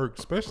incomes work,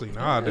 especially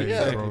nowadays,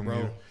 Yeah. bro. Bro.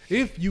 Man.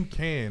 If you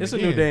can, it's a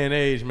again, new day and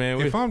age,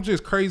 man. If I'm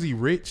just crazy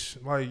rich,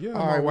 like yeah,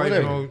 All my right, wife,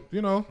 whatever.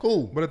 you know,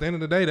 Cool. But at the end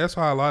of the day, that's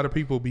how a lot of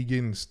people be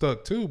getting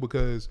stuck too,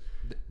 because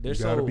They're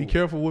you gotta so be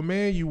careful what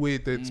man you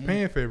with that's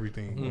paying for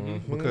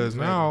everything, because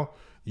now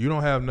you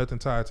don't have nothing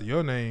tied to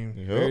your name.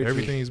 Yep.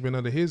 Everything's been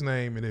under his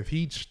name, and if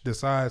he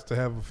decides to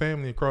have a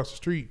family across the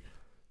street,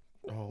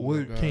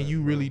 what can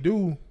you really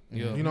do?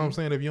 Yeah. You know what I'm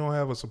saying? If you don't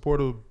have a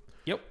supportive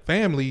Yep.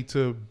 family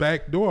to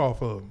back door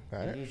off of,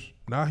 Facts.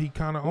 now he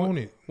kind of own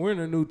it. We're in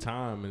a new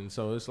time, and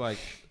so it's like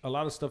a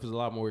lot of stuff is a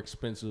lot more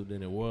expensive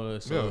than it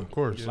was. So Yeah, of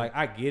course. Like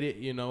I get it,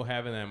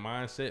 having that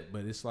mindset,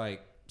 but it's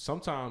like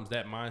sometimes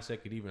that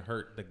mindset could even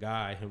hurt the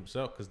guy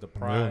himself because the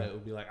pride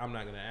would be like, I'm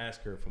not gonna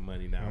ask her for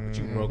money now, but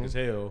you broke as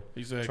hell,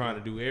 Exactly. trying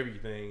to do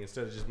everything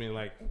instead of just being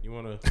like, you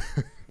want to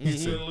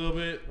sit a little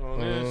bit on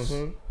this,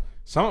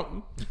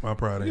 something. My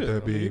pride ain't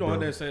that big, You don't bro.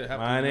 understand.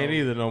 Mine ain't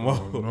either no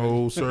more.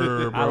 No,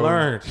 sir, bro. I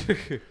learned.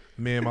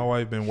 Me and my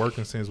wife been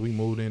working since we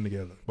moved in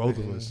together. Both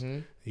of us.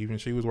 Even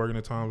she was working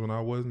at times when I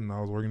wasn't, and I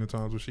was working at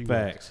times when she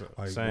Facts. was.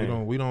 Like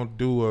Same. we don't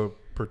do a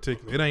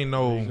particular. It ain't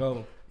no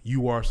Go. you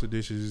wash the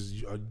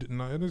dishes.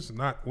 No, it is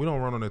not. We don't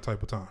run on that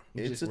type of time.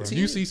 It's a If team.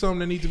 you see something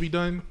that needs to be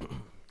done,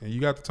 and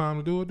you got the time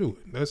to do it, do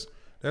it.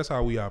 That's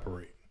how we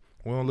operate.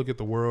 We don't look at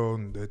the world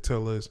and they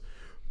tell us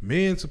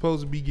men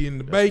supposed to be getting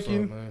the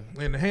bacon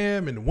and the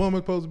ham, and the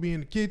woman supposed to be in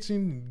the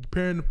kitchen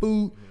preparing the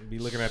food. Be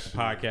looking at the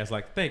podcast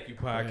like, thank you,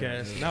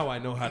 podcast. Now I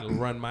know how to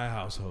run my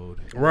household.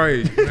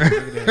 Right.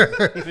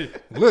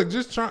 Look,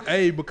 just try.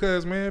 Hey,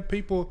 because man,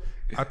 people,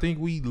 I think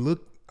we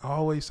look. I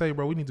always say,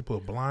 bro, we need to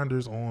put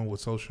blinders on with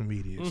social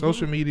media.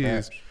 Social media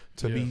is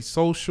to be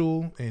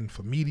social and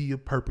for media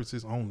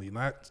purposes only,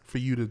 not for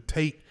you to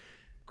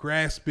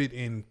grasp it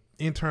and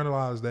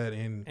internalize that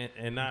and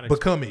And not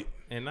become it.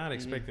 and not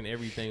expecting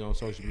everything on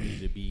social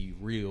media to be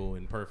real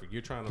and perfect.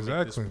 You're trying to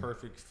make this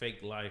perfect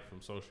fake life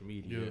from social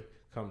media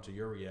come to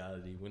your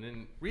reality. When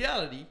in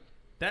reality,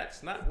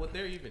 that's not what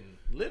they're even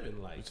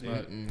living like. It's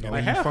not.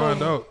 Like you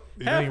find out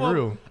it ain't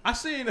real. I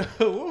seen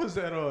what was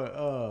that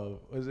on?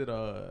 Was it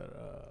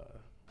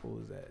what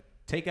was that?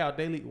 Takeout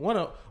Daily, one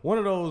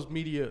of those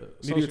media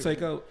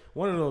takeout,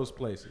 one of those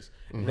places.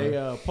 They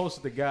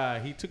posted the guy.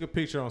 He took a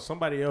picture on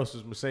somebody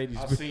else's Mercedes.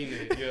 I've seen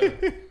it.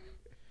 Yeah,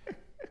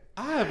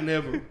 I have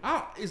never.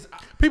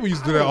 People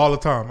used to do that all the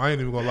time. I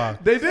ain't even gonna lie.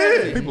 They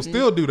did. People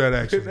still do that.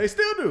 Actually, They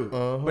still do.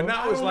 But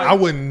now it's like I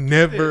would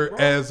never,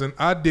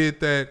 I did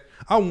that.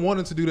 I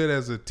wanted to do that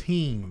as a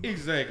team.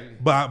 Exactly.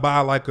 Buy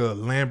like a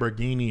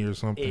Lamborghini or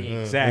something.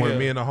 Exactly. When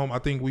me and the home, I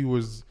think we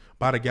was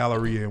by the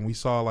Galleria and we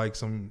saw like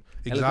some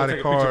exotic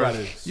take a picture cars. about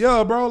this.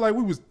 Yeah, bro, like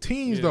we was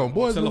teens though.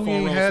 Boys, we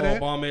ain't had that.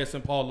 Bomb ass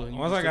Impala.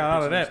 Once I got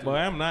out of that, boy,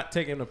 I'm not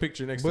taking a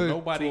picture next to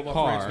nobody's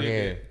car.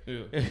 Yeah.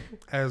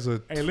 As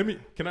a Hey, let me.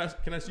 Can I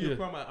see your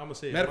car? I'm gonna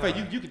say. Matter of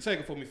fact, you can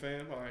take it for me,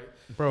 fam. All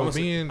right, bro.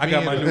 I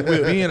got my new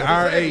whip. Being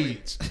our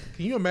age,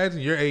 can you imagine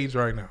your age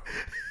right now?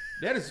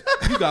 that is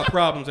you got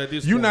problems at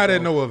this. You point, not bro.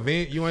 at no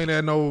event. You ain't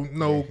at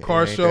no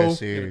car show.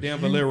 Damn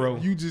Valero.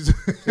 You just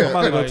I'm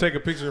about to go take a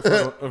picture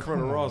in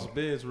front of Ross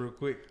Benz real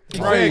quick.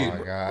 right, Oh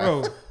my God.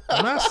 Bro,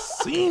 and I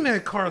seen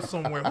that car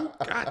somewhere. Who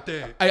got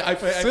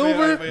that?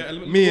 Silver.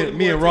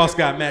 Me and Ross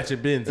got matching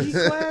Benzes.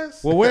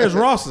 E-Class? Well, where's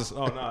Ross's?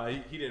 Oh no,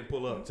 he didn't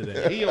pull up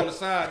today. He on the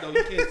side though.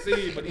 You can't see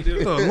it, but he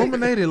did. The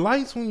illuminated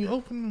lights when you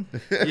open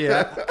them.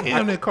 Yeah,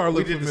 Damn, that car we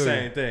looked did the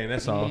familiar. same thing.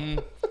 That's all.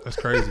 That's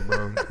crazy,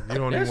 bro. You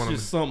don't even That's want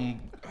just to.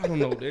 something. I don't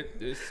know.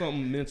 It's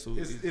something mental.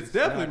 It's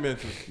definitely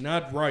mental.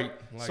 Not right.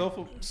 Like,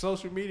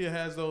 Social media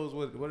has those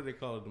what do they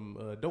call them?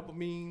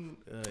 Dopamine.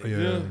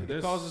 Yeah.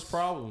 It causes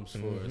problems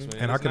for us, man.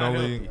 And I It's can not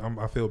only. healthy.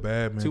 I feel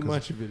bad, man. Too 'cause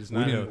much of it is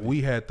not healthy.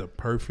 we had the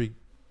perfect.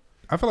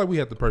 I feel like we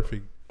had the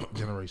perfect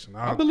generation.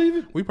 I believe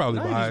it. We probably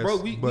 90s, biased, bro.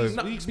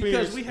 but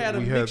Because we had a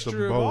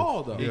mixture of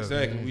all though. Yeah.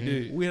 Exactly, we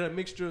did. We had a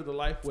mixture of the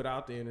life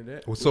without the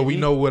internet. so we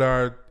know what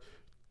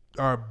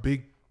our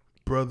big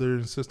brother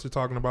and sister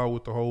talking about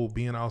with the whole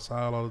being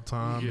outside all the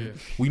time. Yeah.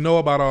 We know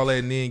about all that,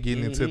 and then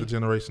getting into the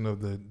generation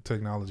of the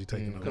technology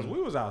taking Because over.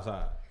 we was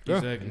outside Yeah,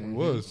 Exactly. it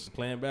was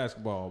playing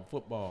basketball,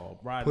 football,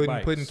 riding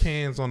bikes. putting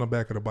cans on the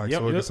back of the bike Yep,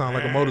 so it could sound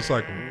like a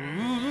motorcycle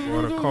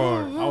or a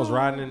car. I was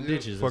riding in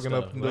ditches, Fucking and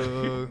up stuff.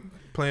 the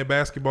playing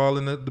basketball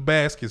in the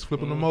baskets,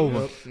 flipping them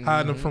over,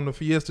 hiding them from the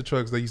Fiesta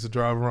trucks they used to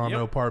drive around the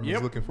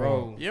apartments looking for.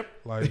 Bro. Yep.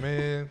 Like,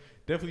 man,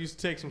 Definitely used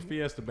to take some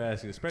Fiesta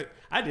baskets.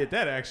 I did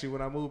that actually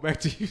when I moved back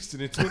to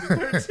Houston in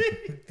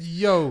 2013.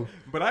 yo,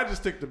 But I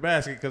just took the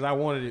basket because I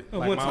wanted it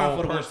like one my time own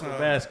for the one personal time.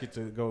 basket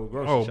to go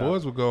grocery shop.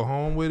 boys would go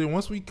home with it.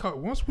 Once we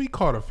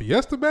caught a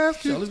Fiesta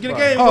basket, So let's get a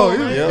game oh,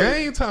 going, it was man.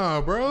 game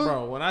time, bro.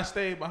 Bro, when I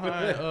stayed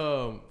behind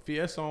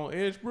Fiesta on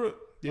Edgebrook,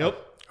 Yep.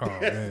 Oh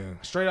man,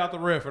 straight out the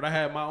Redford, I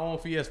had my own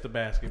Fiesta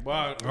basket.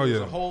 Boy, there's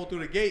a hole through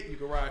the gate. You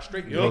can ride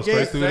straight through Go the straight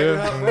gate. through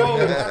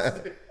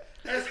there.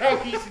 That's how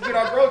he used to get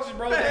our groceries,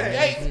 bro. That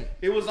gate,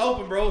 it was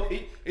open, bro.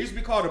 It used to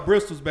be called the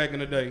Bristols back in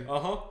the day.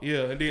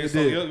 Yeah, and then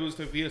it was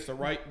the Fiesta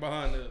right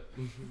behind the.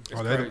 It's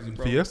crazy,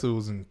 bro. Fiesta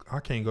was in. I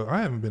can't go.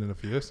 I haven't been in a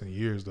Fiesta in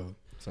years though.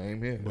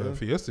 Same here. But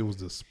Fiesta was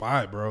the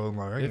spot, bro.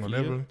 Like I ain't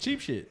gonna never. Cheap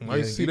shit. I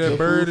used to see get that your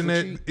bird food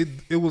and for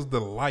that it was the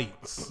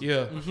lights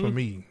Yeah. for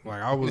me.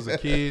 Like I was a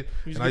kid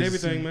Used and to I get used to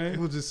see, everything, man. it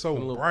was just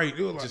so bright.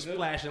 It was like Just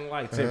flashing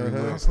lights I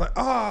everywhere. was like,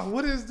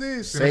 what is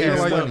this? And I Saving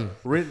feel like, money.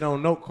 Written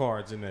on note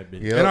cards in that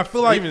bitch. Yep. and I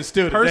feel like Even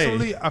still today.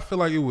 personally, I feel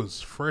like it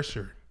was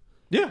fresher.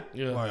 Yeah.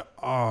 Yeah.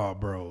 Like,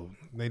 bro,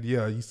 I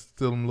used to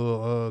steal them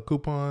little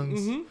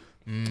coupons.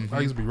 I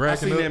used to be I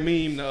racking seen up. that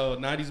meme.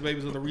 90s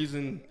babies are the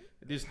reason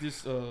this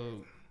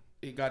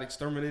it got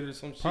exterminated or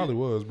some shit. Probably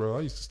was, bro.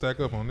 I used to stack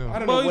up on them. I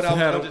don't Boy, know what used to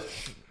I have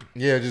was.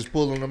 Yeah, just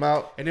pulling them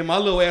out. And then my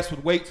little ass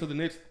would wait till the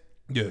next.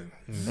 Yeah,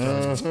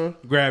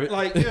 Grab it.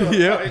 Like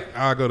Yeah. like,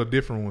 I go to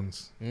different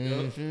ones.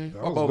 Mm-hmm.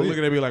 That My was boy lit.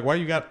 looking at me like, why?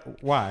 get your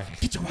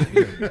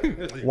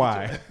wife.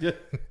 Why?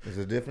 It's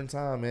a different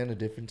time, man. A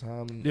different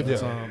time.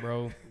 Different time,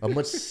 bro. A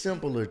much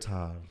simpler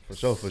time. For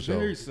sure, for sure.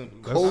 Very simple.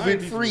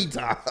 COVID-free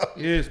time.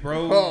 Yes,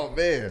 bro. Oh,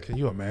 man. Can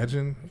you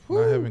imagine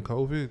not having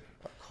COVID?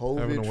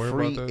 Having to worry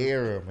COVID-free about that?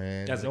 era,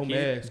 man. That's No a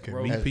kid. mask, Can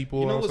bro. meet people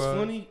You know outside. what's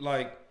funny?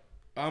 Like,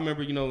 I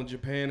remember, in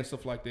Japan and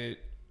stuff like that,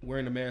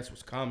 wearing a mask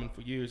was common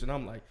for years, and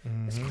I'm like,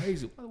 it's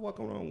crazy. Why walk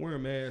around wearing a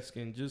mask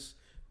and just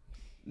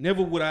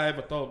never would I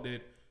ever thought that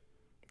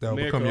That would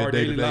America, become your our day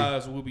to daily day.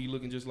 lives will be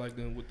looking just like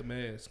them with the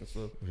mask and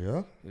stuff.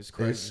 Yeah. It's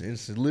crazy.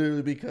 It's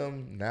literally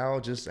become now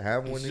just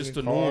have one It's in just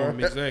your the car. norm,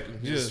 exactly.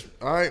 Yeah.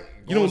 All right.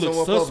 You don't going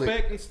look somewhere suspect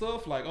public. and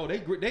stuff. Like, oh, they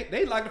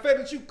like the fact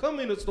that you come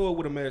in the store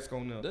with a mask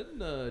on now.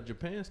 Doesn't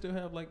Japan still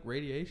have like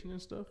radiation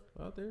and stuff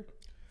out there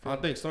I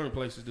think certain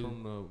places do.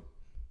 from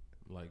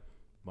like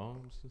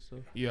bombs and stuff?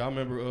 Yeah, I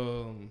remember.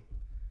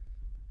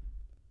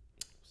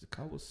 Was it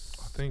I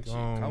think,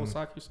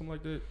 Kawasaki or something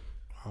like that?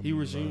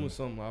 Hiroshima or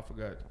something. I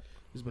forgot.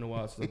 It's been a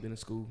while since I've been in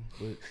school,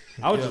 but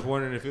I was just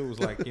wondering if it was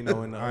like, in the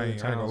I ain't other gonna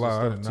towns lie,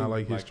 I and did stuff not too,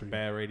 like history.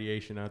 bad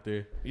radiation out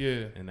there,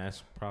 yeah, and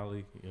that's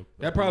probably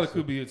that probably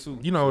could be it too.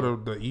 You know,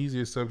 the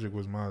easiest subject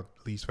was my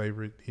least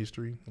favorite,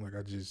 history. Like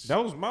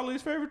that was my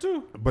least favorite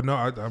too. But no,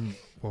 I'm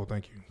well.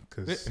 Thank you,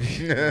 because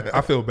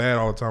I feel bad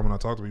all the time when I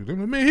talk to people. They're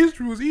like, man,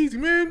 history was easy,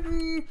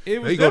 man.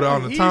 They go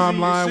down the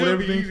timeline with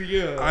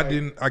everything. I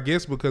didn't. I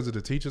guess because of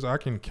the teachers, I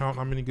can count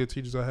how many good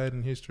teachers I had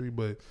in history,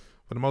 but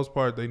for the most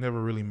part, they never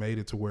really made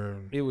it to where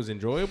it was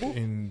enjoyable.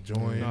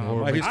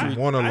 Or my history.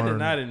 want to learn. I did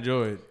not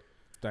enjoy it.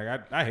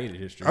 Like I hated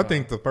history. I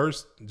think the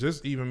first,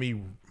 just even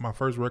me, my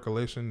first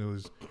recollection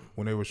was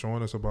when they were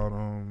showing us about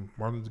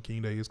Martin Luther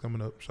King Day is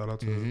coming up. Shout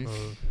out to Martin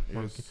Luther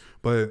King.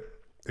 But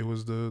it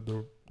was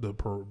the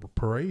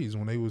parades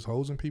when they was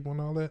hosing people and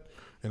all that,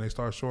 and they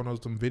started showing us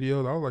some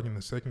videos. I was like in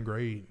the second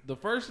grade. The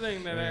first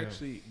thing that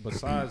actually,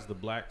 besides the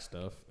black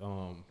stuff,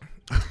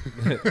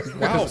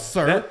 Wow,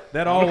 sir.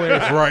 that always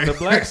Right. the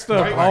black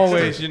stuff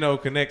always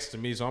connects to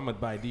me, so I'm gonna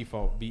by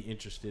default be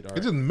interested. Or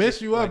It just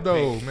mess you up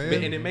though, man.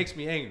 and it makes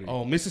me angry.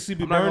 Oh,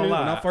 Mississippi I'm not gonna Burning.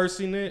 When lie. I first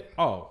seen that,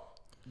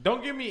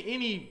 Don't give me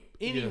any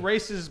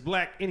racist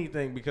black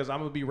anything, because I'm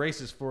gonna be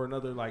racist for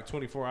another like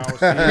 24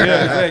 hours.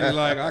 yeah, exactly.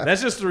 Like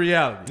That's just the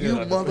reality. You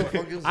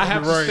motherfuckers. I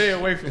have to stay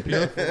away from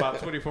people for about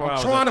 24 hours.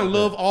 I'm trying to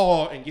love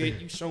all, and yet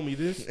you show me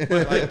this.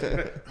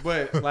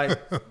 But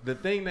like the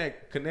thing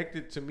that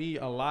connected to me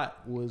a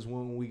lot was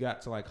when we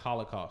got to like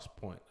Holocaust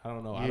point. I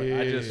don't know. I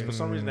just for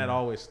some reason that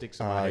always sticks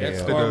in my head. That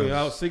scarred me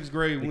out. 6th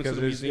grade, we went to Because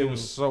the museum. it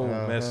was so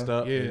messed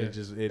up. Yeah. And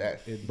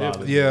it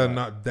bothered me. Yeah,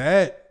 not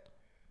that.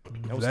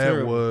 was That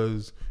terrible.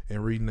 was,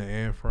 and reading the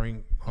Anne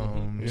Frank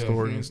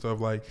story and stuff,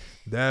 like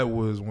that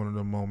was one of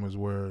the moments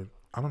where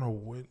I don't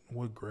know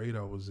what grade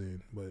I was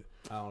in, but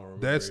I don't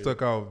remember that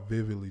stuck out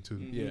vividly too.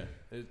 Yeah,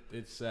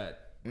 it's sad.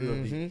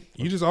 Real deep.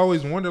 You just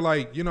always wonder,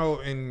 like,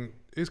 and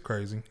it's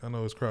crazy. I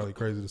know it's probably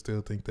crazy to still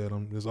think that.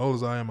 I'm as old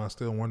as I am. I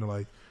still wonder,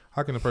 like,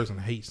 how can a person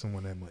hate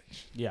someone that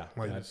much? Yeah,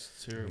 Like,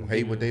 That's terrible.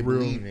 Hate what they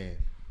believe in.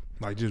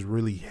 like just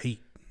really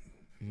hate.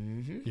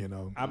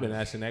 I've been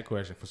asking that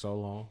question for so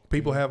long.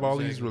 People have all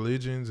these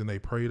religions and they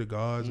pray to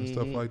gods and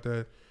stuff like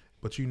that,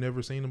 but you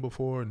never seen them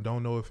before and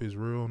don't know if it's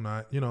real or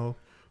not.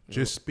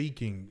 Just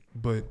speaking.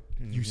 But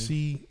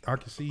I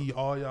can see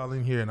all y'all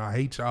in here and I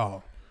hate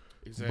y'all.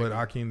 Exactly.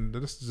 But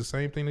this is the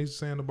same thing they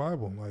say in the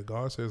Bible. Like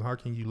God says, how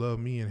can you love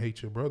me and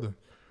hate your brother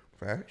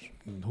Facts.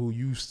 who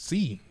you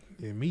see?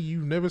 And me,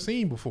 you've never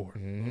seen before.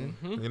 Makes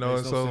And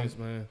no so sense,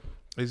 man.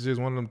 it's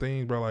just one of them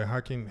things, bro. Like,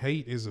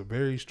 hate is a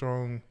very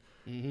strong,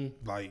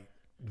 like,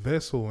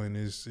 vessel, and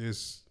it's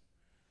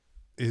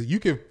you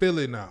can feel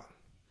it now.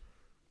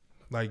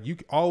 Like, you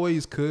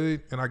always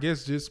could, and I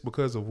guess just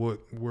because of what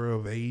we're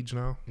of age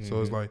now,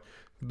 so it's like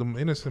the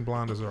innocent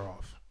blinders are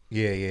off.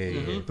 Yeah.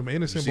 The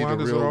innocent See the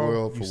blinders real are off.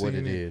 world You for what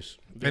seeing it is.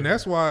 And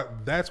that's why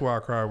I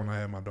cried when I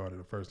had my daughter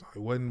the first time. It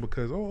wasn't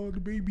because, the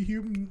baby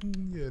here.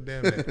 Yeah,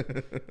 damn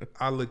that.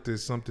 I looked at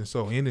something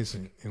so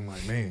innocent and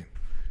like, man,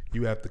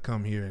 you have to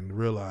come here and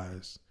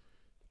realize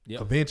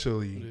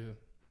eventually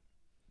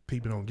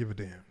people don't give a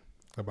damn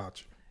about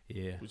you.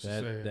 Yeah, What you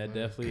saying, that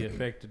definitely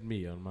affected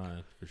me on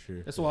mine for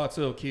sure. That's why I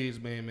tell kids,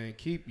 man,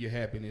 keep your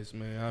happiness,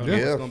 man. I know Yeah.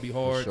 it's gonna be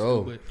hard,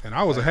 sure. too, but And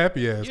I was a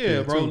happy ass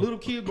kid, bro, too. little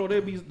kids, bro, they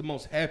be the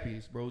most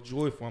happiest, bro,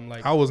 joyful. I'm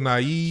like, I was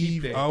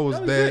naive. Keep that. I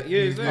was No, that. yeah,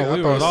 exactly. I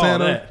We thought was all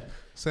that.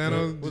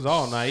 Santa was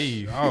all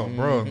naive. Oh,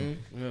 bro,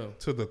 yeah,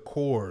 to the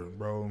core,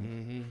 bro.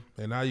 And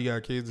now you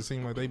got kids that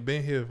seem like they've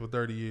been here for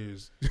 30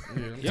 years.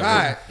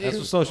 God, That's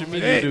what social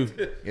media do.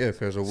 Yeah,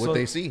 because of what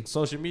they see.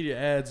 Social media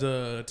adds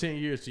 10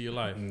 years to your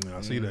life.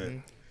 I see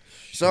that.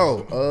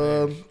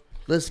 So,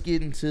 let's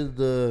get into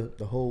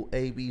the whole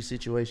AB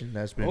situation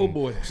that's been Oh,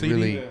 boy.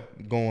 really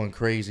going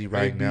crazy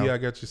right AB, now. I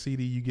got your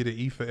CD. You get an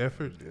E for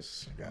effort.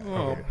 This guy,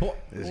 Oh, boy.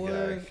 this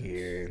guy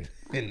here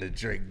in the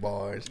Drake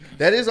bars.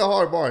 That is a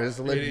hard bar. It's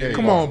a legendary.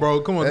 Come bar. on, bro.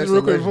 Come on. That's Just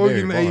real a quick before we get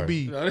into legendary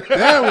AB.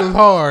 That was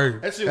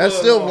hard. That shit That's was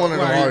still hard. one of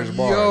the Like, hardest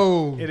bars.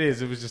 yo. It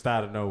is. It was just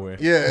out of nowhere.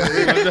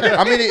 Yeah,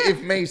 I mean,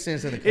 it made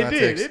sense in the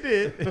context. It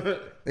did.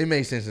 It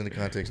made sense in the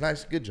context.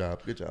 Nice, good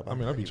job. I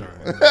mean, I'll be trying.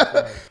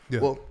 Yeah.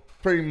 Well,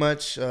 pretty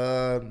much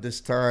this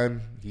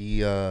time he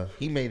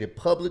made it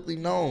publicly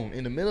known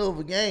in the middle of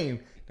a game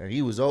that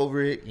he was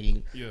over it.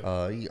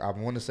 I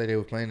want to say they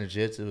were playing the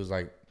Jets. It was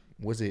like,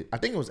 I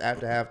think it was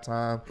after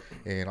halftime,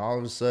 and all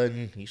of a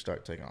sudden he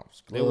started taking off his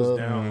It gloves. was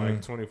down like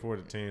 24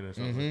 to 10 or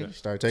something He like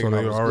started So taking they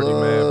off were his already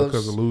mad gloves.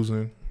 because of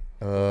losing.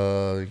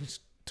 He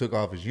took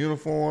off his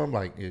uniform,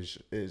 like his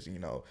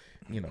the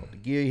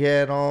gear he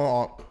had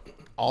on.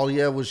 All he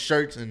had was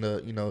shirts and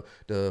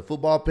the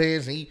football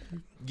pants. And he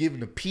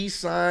giving the peace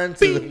sign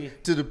to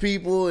the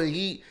people, and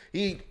he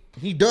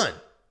done.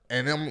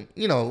 And then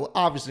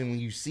obviously when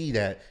you see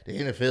that, the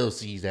NFL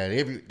sees that.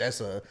 That's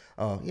a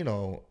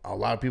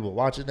lot of people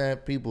watching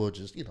that. People are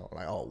just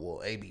like, oh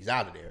well, AB's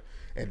out of there.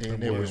 And then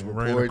there was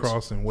ran reports.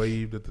 across and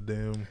waved at the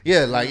damn.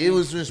 Yeah, like it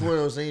was just one of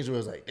those things where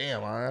it's like,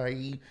 damn, all right,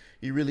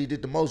 he really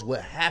did the most.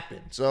 What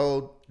happened?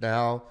 So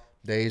now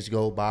days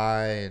go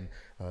by, and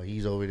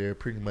He's over there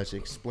pretty much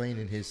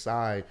explaining his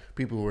side.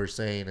 People were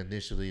saying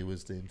initially it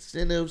was the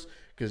incentives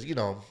because, you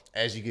know,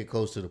 as you get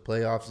close to the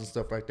playoffs and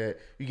stuff like that,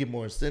 you get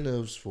more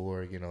incentives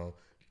for, you know,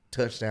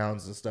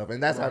 touchdowns and stuff.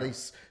 And that's how they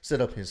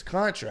set up his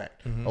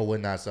contract or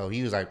whatnot. So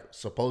he was like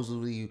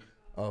supposedly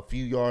a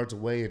few yards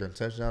away and a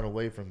touchdown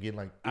away from getting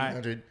like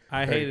 300.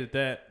 I hated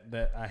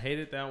I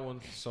hated that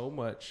one so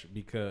much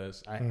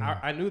because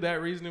I knew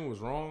that reasoning was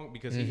wrong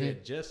because he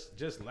had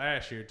just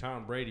last year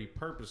Tom Brady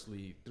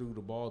purposely threw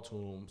the ball to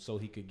him so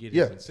he could get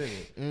his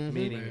incentive.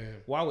 Meaning,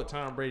 why would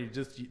Tom Brady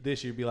just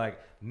this year be like,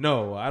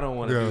 no, I don't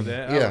want to do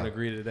that. I don't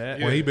agree to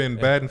that. Well, he been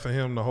batting for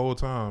him the whole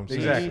time.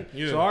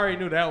 Exactly. So I already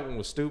knew that one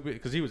was stupid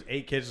because he was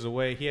 8 catches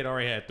away. He had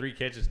already had 3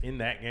 catches in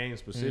that game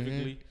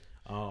specifically.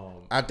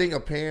 I think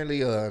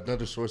apparently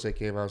another source that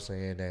came out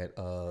saying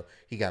that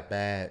he got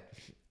bad.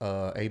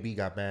 AB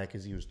got bad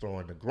because he was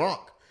throwing the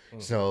Gronk.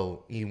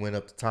 So he went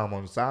up to Tom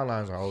on the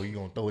sidelines like, "Oh, you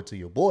gonna throw it to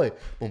your boy?"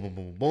 Boom, boom,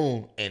 boom,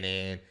 boom, and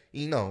then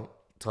you know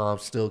Tom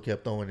still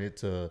kept throwing it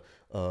to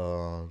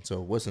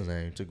what's his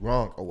name, to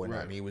Gronk or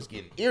whatnot. And he was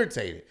getting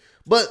irritated,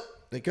 but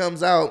it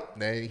comes out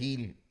that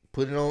he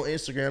put it on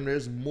Instagram.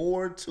 There's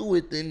more to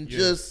it than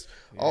just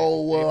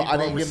I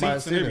didn't get my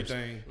incentives.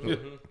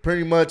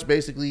 Pretty much,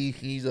 basically,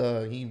 he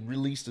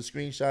released the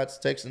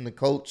screenshots, texting the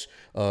coach,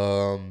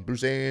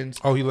 Bruce Arians.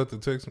 Oh, he let the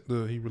text.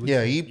 He released.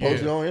 Yeah, he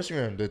posted on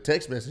Instagram the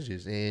text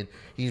messages, and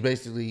he's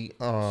basically.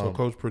 So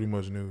coach pretty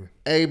much knew.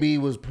 AB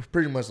was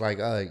pretty much like,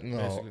 you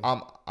know,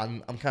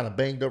 I'm kind of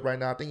banged up right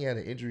now. I think he had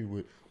an injury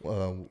with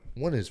one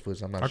of his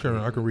foot. I'm not sure.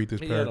 I can read this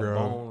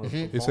paragraph.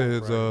 It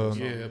says,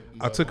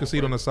 I took a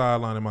seat on the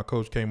sideline and my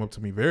coach came up to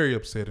me very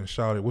upset and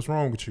shouted, "What's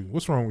wrong with you?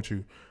 What's wrong with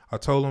you?" I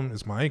told him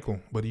it's my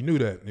ankle, but he knew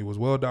that. It was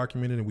well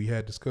documented and we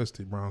had discussed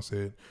it, Brown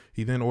said.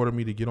 He then ordered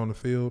me to get on the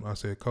field. I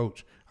said,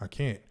 "Coach, I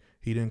can't."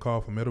 He didn't call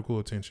for medical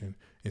attention.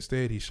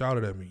 Instead, he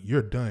shouted at me,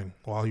 "You're done,"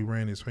 while he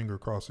ran his finger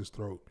across his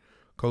throat.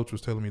 Coach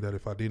was telling me that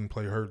if I didn't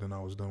play hurt, then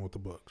I was done with the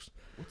Bucs.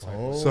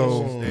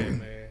 So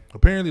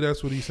apparently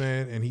that's what he's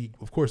saying, and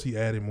of course he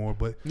added more.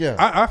 But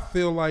I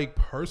feel like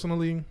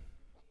personally,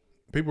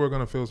 people are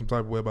gonna feel some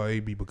type of way about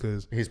AB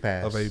because his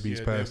past of AB's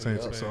past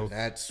tendencies. So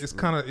it's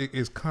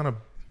kind of.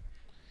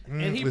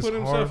 And he put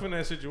himself in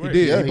that situation.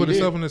 He did. He put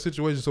himself in that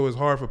situation, so it's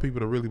hard for people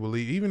to really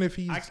believe, even if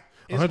he's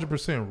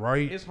 100%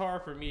 right. It's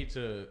hard for me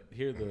to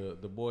hear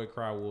the boy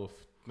cry wolf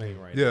thing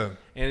right now.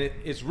 And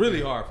it's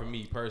really hard for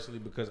me personally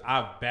because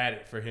I've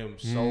batted for him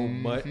so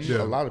much.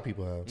 A lot of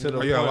people have. To the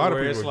point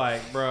where it's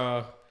like,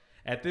 bruh,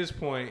 at this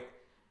point,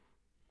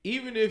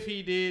 even if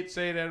he did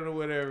say that or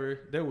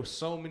whatever, there were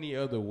so many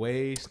other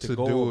ways to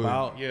go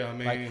about. Yeah, I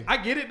mean, like, I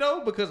get it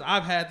though because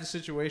I've had the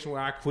situation where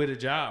I quit a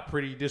job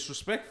pretty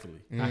disrespectfully.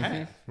 I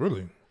have.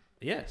 Really?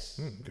 Yes.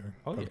 Okay.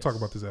 Oh, I'll yes. talk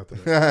about this after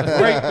that.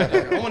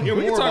 Great. I want to hear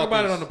we more can talk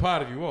about this. it on the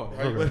pod if you want.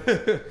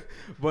 Okay.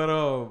 But I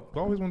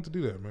always wanted to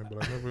do that, man,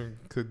 but I never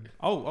could.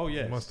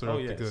 Yes. Muster up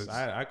the goods.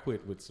 I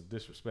quit with some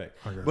disrespect.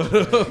 But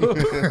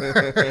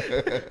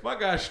if I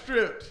got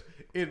stripped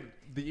in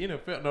the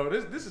NFL, no,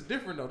 this is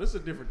different though. This is a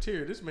different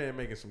tier. This man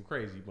making some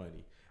crazy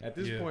money. At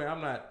this point,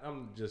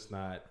 I'm just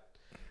not.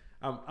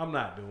 I'm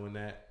not doing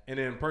that. And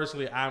then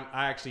personally,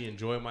 I actually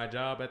enjoy my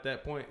job at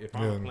that point. If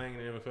I'm playing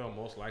in the NFL,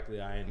 most likely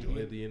I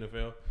enjoy the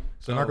NFL.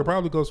 So and I could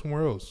probably go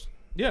somewhere else.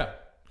 Yeah,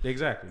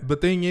 exactly. The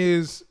thing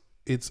is,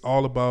 it's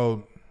all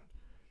about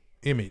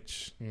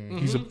image.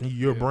 He's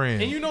your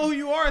brand, and you know who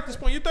you are at this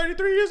point. You're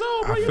 33 years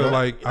old. Bro.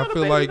 I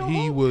feel like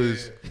he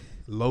was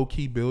low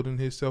key building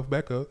himself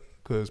back up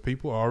because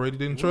people already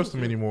didn't trust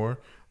him anymore.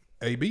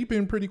 AB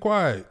been pretty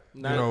quiet.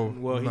 He did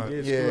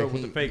screw up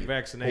with the fake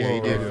vaccination. Yeah,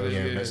 he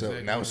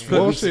did. That was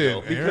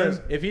bullshit. Because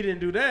if he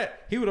didn't do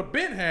that, he would have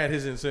been had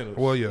his incentives.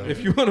 Well, yeah.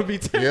 If you want to be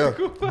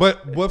technical.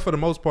 But for the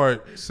most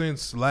part,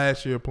 since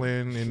last year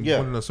playing and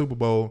winning the Super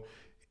Bowl,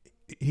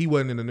 he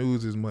wasn't in the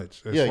news as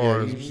much as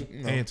far as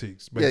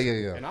antics.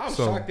 Basically. And I was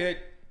shocked that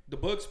the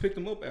Bucs picked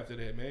him up after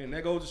that, man.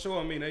 That goes to show.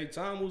 I mean,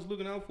 Tom was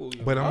looking out for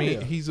you. But I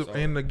mean,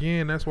 and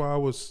again, that's why I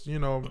was,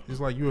 it's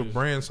like you're a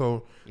brand,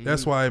 so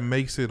that's why it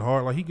makes it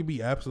hard. Like he could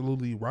be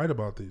absolutely right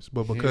about this,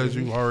 but because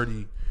you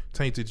already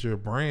tainted your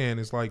brand,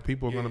 it's like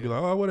people are gonna be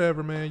like, oh,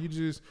 whatever, man. You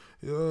just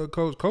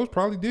coach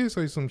probably did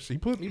say some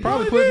shit. He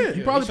probably put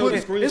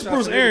it's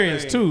Bruce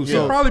Arians too.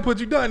 So he probably put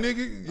you done,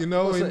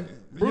 nigga.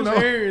 Bruce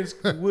Arians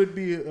would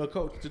be a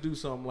coach to do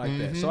something like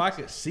that, so I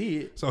could see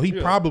it. So he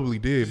probably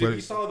did. But if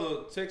you saw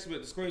the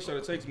screenshot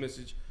of the text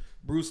message,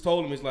 Bruce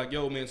told him, "He's like,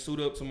 yo, man, suit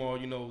up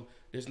tomorrow.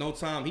 There's no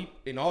time." He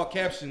in all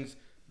captions,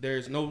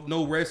 there's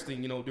no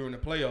resting. During the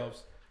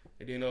playoffs.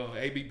 And then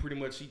AB pretty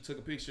much he took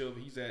a picture of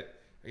he's at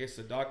I guess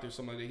the doctor or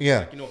something like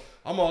that. He's like,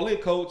 I'm all in,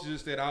 coach.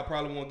 Just that I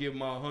probably won't give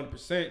my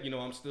 100%.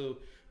 I'm still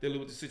dealing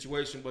with the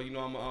situation, but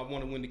I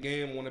want to win the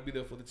game. I want to be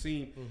there for the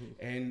team.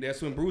 And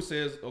that's when Bruce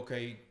says,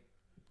 okay,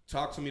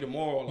 talk to me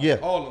tomorrow.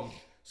 Call him.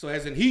 So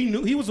as in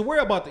he was aware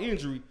about the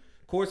injury.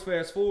 Of course,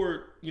 fast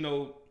forward,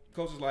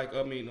 coach is like,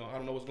 I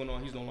don't know what's going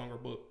on. He's no longer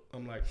booked.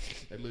 I'm like,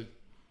 hey, look,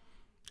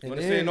 And then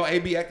saying no,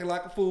 AB acting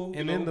like a fool.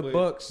 And then the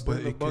Bucks,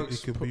 but it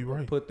could be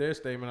right. Put their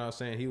statement out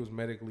saying he was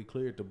medically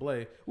cleared to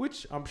play,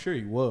 which I'm sure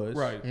he was.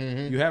 Right.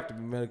 You have to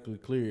be medically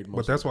cleared.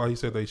 But that's why he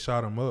said they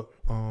shot him up.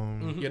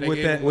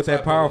 With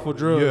that powerful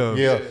drug.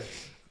 Yeah.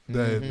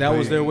 That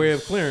was their way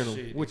of clearing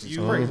him, which is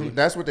crazy.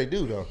 That's what they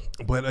do, though.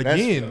 But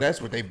again,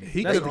 that's what they.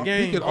 He That's the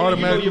game. He could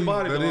automatically. You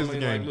know your body, that is the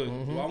like, game.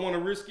 look, do I want to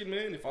risk it,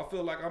 man? If I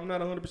feel like I'm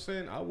not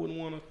 100%, I wouldn't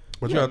want to.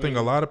 But you gotta think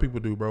a lot of people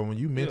do, bro. When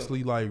you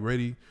mentally like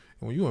ready,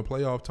 when you in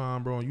playoff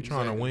time, bro, and you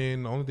trying to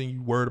win, the only thing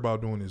you worried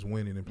about doing is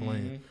winning and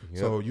playing.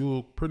 So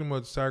you'll pretty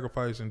much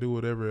sacrifice and do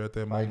whatever at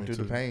that moment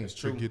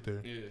to get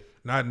there. Yeah.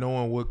 Not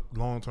knowing what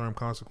long term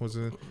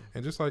consequences.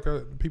 And just like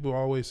people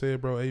always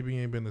said, bro, AB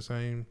ain't been the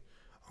same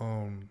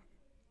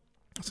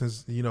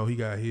since he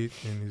got hit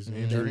in his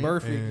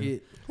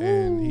injury.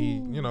 And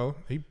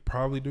he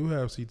probably do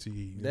have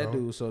CTE. That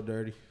dude was so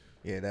dirty.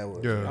 Yeah, that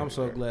was. Yeah. I'm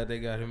so glad they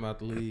got him out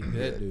the league.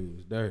 That dude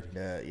was dirty.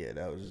 Yeah,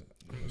 that was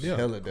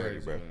hella dirty,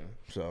 bro.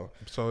 So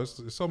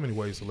it's so many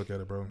ways to look at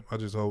it, bro. I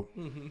just hope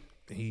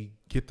he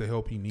get the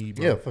help he need,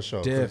 bro. Yeah, for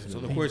sure. Definitely. So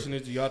the question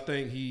is, do y'all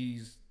think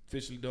he's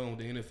officially done with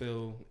the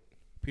NFL?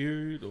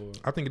 Period, or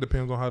I think it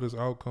depends on how this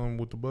outcome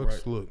with the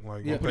Bucks look.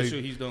 Like, I'm pretty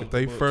sure he's done. If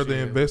they further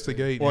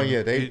investigate, well,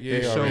 yeah,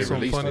 they show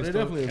some funny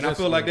stuff. And I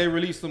feel like they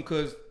released him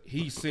because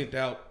he sent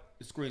out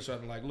the screenshot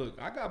and like, look,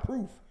 I got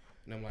proof,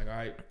 and I'm like, all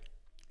right.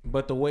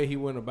 But the way he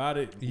went about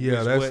it,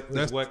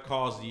 that's what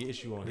caused the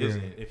issue on his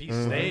end. If he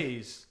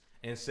stays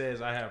and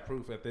says, I have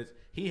proof at this,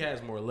 he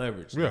has more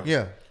leverage.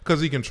 Yeah.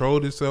 Because he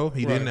controlled himself.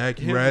 He didn't act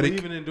erratic.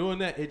 Even in doing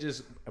that, it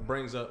just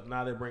brings up,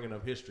 now they're bringing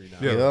up history now.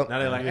 Yeah. Now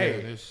they're like,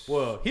 hey,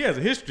 well, he has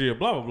a history of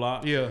blah, blah,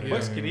 blah. Yeah.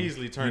 Bucks can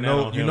easily turn that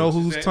on him. You know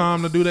who's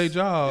time to do their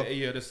job?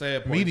 Yeah, the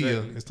sad part. Media.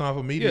 Exactly. It's time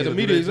for media Yeah, the to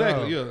media, do their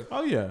exactly, job. yeah.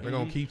 Oh, yeah. They're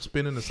going to keep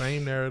spinning the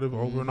same narrative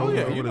over and Oh, over.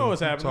 yeah, and you over. know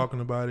what's Keep happening. talking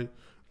about it.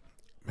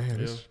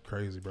 Man, it's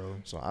crazy, bro.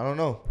 So I don't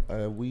know.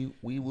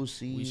 We will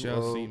see. We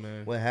shall see,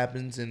 man. What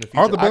happens in the future?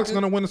 Are the Bucks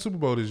going to win the Super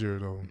Bowl this year,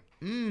 though?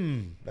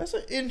 That's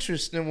an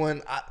interesting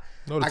one.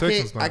 No, the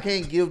Texans not. I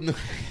can't give them.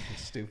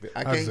 Stupid.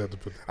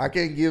 I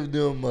can't give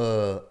them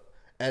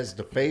as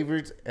the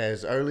favorites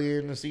as earlier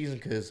in the season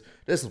because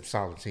there's some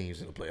solid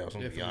teams in the playoffs.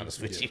 I'm gonna be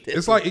honest with you.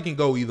 It's like it can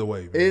go either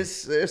way. Man.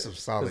 There's some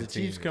solid The teams.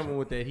 Chiefs coming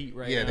with that heat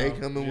right now. Yeah, they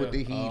coming with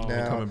the heat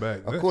now. Coming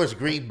back. Of course,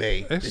 Green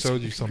Bay. That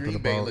showed you something Green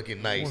about. Bay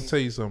looking nice. I want to tell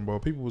you something, bro.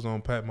 People was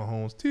on Pat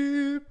Mahomes'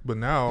 tip, but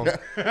now,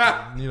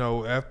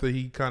 after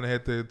he kind of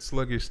had that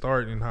sluggish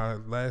start and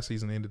how last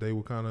season ended, they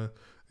were kind of,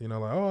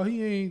 like, oh,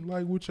 he ain't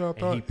like what y'all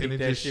thought, and it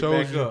just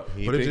shows you.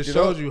 But it just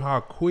shows you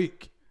how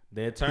quick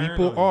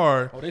people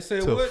are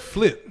to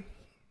flip.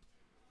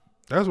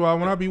 That's why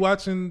when I be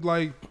watching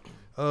like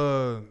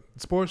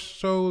sports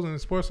shows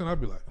and sports, and I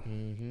be like,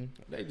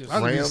 I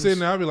just be sitting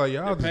there. I be like,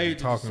 y'all just be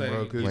talking,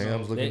 bro.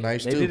 Rams looking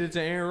nice too. They did it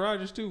to Aaron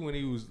Rodgers too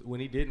when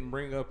he didn't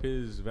bring up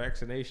his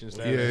vaccination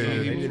status.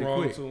 Yeah, he was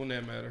wrong quick. too in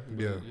that matter.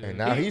 Yeah. And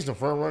now he's the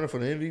front runner for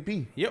the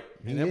MVP. Yep,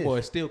 and that boy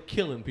is still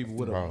killing people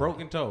with a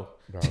broken toe.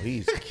 Bro,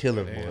 he's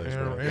killing boys.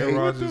 Aaron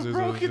Rodgers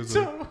is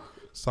a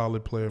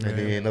solid player, man. And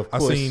then, of I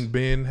course, seen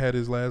Ben had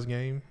his last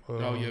game. for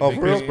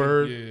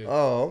Pittsburgh. Yeah.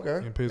 Oh,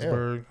 okay. In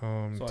Pittsburgh,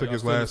 So took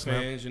his last snap.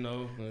 fans,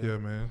 Yeah,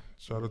 man.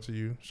 Shout out to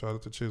you. Shout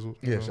out to Chisel.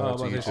 Yeah, Shout out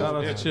to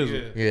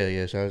Chisel.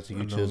 Yeah. Shout out to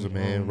you, Chisel,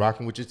 man.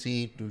 Rocking with your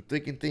team through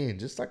thick and thin,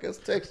 just like us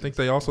Texans. I think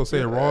they also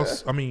said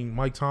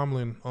Mike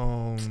Tomlin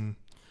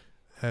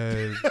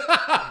had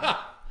I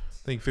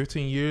think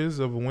 15 years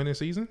of a winning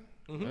season.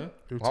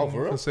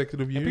 15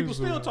 consecutive years. And people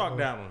still talk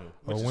down on him.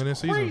 A winning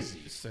season.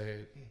 It's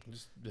sad.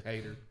 Just the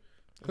hater.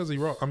 Because he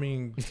wrong. I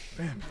mean,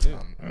 damn.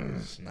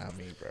 It's not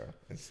me, bro.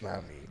 It's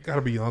not me.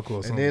 Gotta be uncle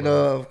or something. And then,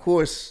 of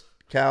course,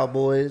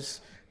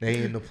 Cowboys.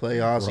 They in the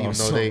playoffs, even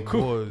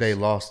though they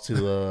lost to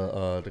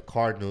the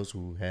Cardinals,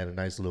 who had a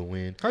nice little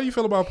win. How you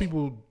feel about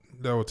people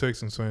that were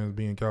Texans fans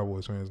being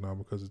Cowboys fans now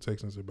because the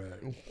Texans are bad?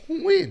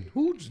 Who win?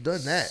 Who's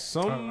done that?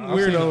 Some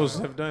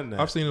weirdos have done that.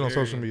 I've seen it on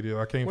social media.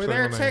 I can't say they're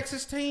no a name.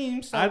 Texas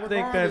team. So I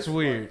think that's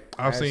weird.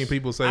 I've seen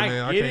people say,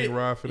 man, I can't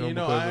ride for them.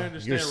 I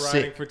understand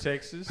riding for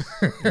Texas.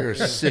 You're a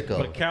sicko.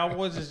 But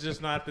Cowboys is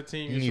just not the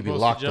team You you're need to be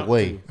supposed locked to jump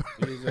away.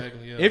 to.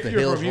 Exactly. Yeah. If The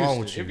you're hell's from wrong Houston.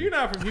 with you? If you're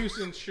not from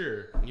Houston,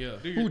 sure. Yeah.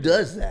 Who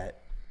does that?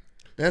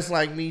 That's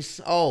like me.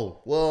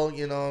 Oh, well,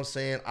 you know what I'm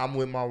saying? I'm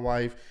with my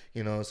wife,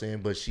 you know what I'm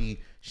saying? But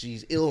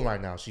she's ill right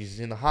now. She's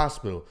in the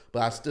hospital.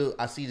 But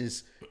I see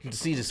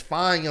this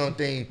fine young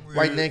thing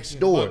right next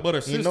door. But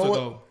her sister, you know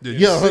what? though.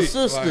 Yeah, her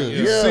sister. Like,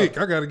 You're sick.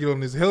 I got to get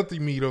on this healthy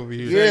meat over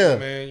here. Yeah.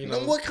 man, you know.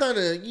 What kind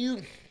of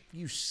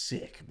you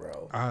sick,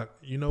 bro?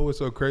 You know what's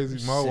so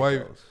crazy? My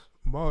wife,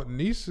 my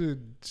niece,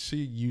 she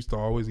used to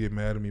always get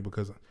mad at me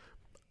because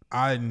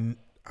I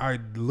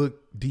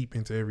look deep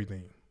into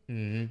everything.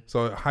 Mm-hmm.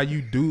 So how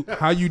you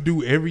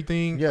do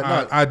everything?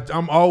 Yeah,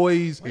 I'm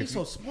always. Why you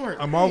so smart?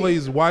 I'm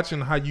always watching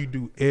how you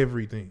do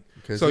everything.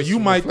 So it's you a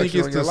might think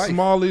it's reflection on the your life.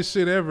 smallest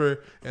shit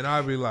ever, and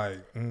I'll be like,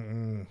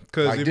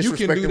 because Like if you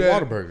can do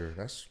that, Whataburger,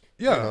 that's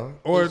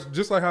or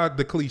just like how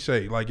the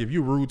cliche, like if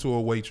you're rude to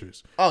a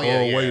waitress or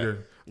a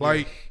waiter,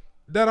 like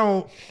that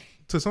don't.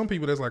 to some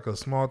people that's like a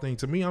small thing.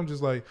 To me, I'm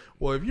just like,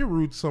 well, if you're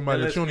rude to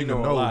somebody that you don't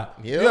even know,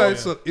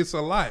 it's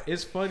a lot.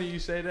 It's funny you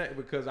say that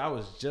because I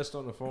was just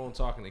on the phone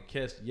talking to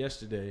Kes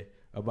yesterday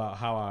about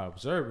how I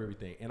observe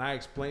everything, and I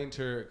explained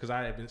to her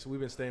because we've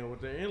been staying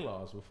with their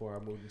in-laws before I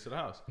moved into the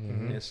house,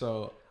 and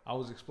so I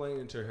was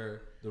explaining to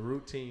her the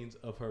routines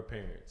of her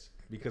parents.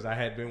 Because I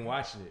had been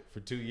watching it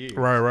for 2 years.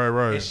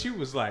 Right. And she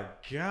was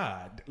like,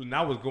 God. And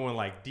I was going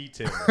like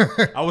detail.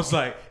 I was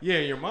like, yeah,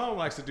 your mom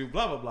likes to do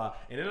blah, blah, blah.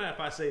 And then if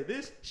I say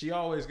this, she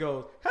always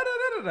goes,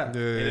 ha-da-da-da-da. And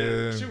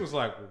then she was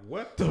like,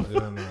 what the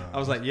fuck? No. I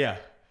was like, yeah.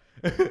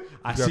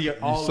 I see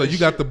it all. So you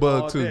got the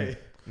bug too.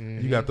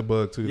 You got the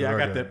bug too. Yeah, I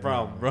got that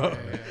problem, bro.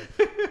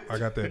 I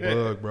got that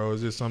bug, bro.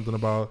 It's just something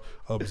about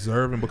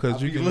observing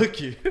because you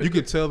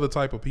can tell the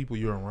type of people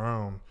you're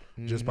around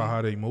just by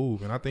how they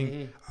move. And I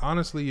think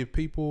honestly, if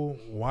people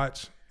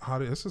watch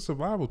it's a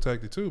survival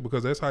tactic too,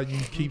 because that's how you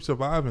keep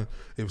surviving.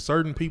 If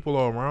certain people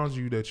are around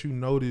you that you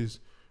notice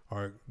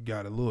are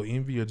got a little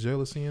envy or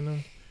jealousy in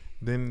them,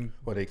 then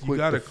you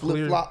gotta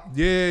clear.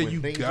 Yeah,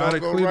 you gotta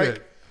clear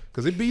that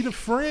because it be the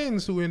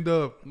friends who end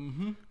up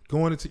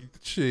going into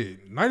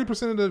shit.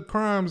 90% of the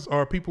crimes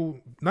are people.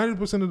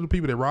 90% of the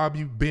people that rob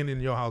you been in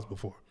your house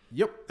before.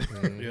 Yep.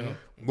 Yeah.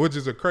 Which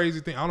is a crazy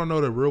thing. I don't know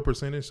the real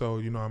percentage, so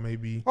I may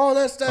be. Oh,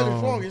 that stat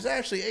is wrong. It's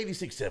actually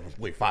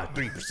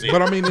 86.53%.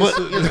 But I mean,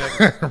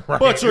 right.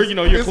 But you're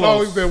it's close.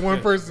 always that one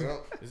person.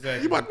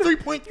 Exactly. You about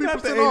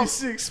 3.3% off.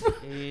 86.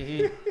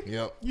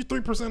 Yep. You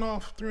 3%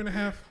 off,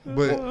 3.5%.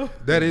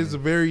 But that is a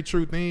very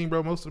true thing,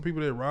 bro. Most of the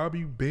people that rob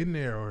you been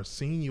there or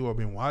seen you or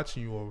been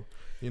watching you or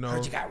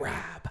Heard you got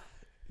robbed.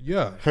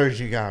 Yeah. Heard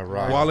you got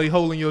robbed. While they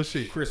holding your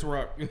shit. Chris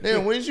Rock.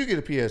 Damn, when did you get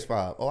a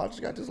PS5? Oh, I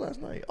just got this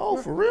last night.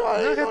 Oh, for real?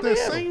 I had that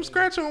same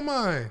scratch on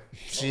mine.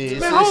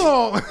 Shit. Man,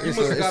 hold on. You must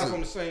have got it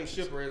from the same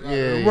shipper as I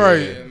Yeah,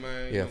 right.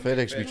 man. Yeah,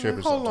 FedEx be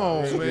tripping Hold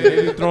on, sometimes. man.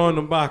 They be throwing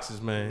them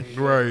boxes, man.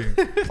 Right.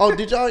 Oh,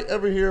 did y'all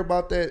ever hear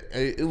about that?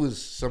 It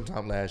was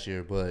sometime last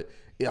year, but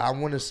I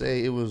want to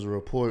say it was a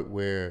report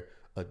where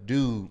a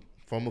dude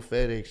from a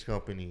FedEx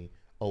company,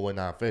 or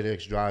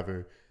FedEx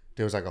driver,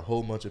 there was like a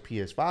whole bunch of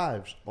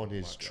PS5s on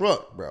his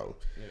truck, bro.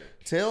 Yeah.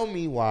 Tell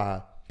me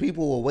why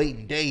people were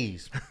waiting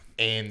days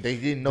and they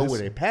didn't know where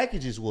their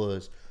packages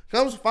was.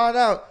 Comes to find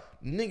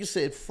out, nigga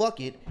said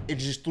fuck it and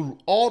just threw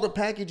all the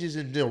packages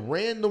in the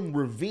random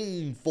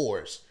ravine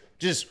forest.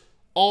 Just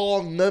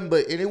all number,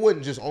 and it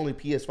wasn't just only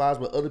PS5s,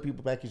 but other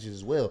people's packages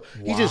as well.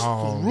 Wow. He just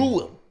threw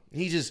them.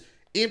 He just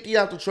emptied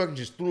out the truck and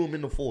just threw them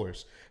in the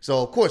forest.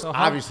 So of course,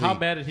 obviously, how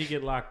bad did he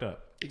get locked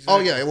up? Exactly. Oh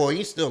yeah, well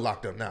he's still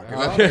locked up now.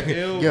 Yeah,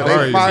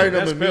 they fired him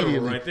That's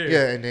immediately. right there.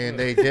 Yeah, and then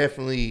they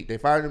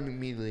fired him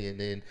immediately, and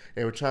then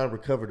they were trying to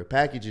recover the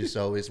packages.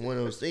 So it's one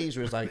of those things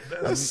where it's like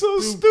that's so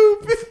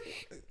stupid.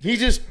 He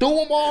just threw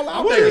them all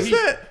out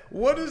there.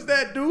 What does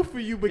that do for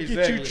you? But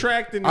get you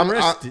tracked and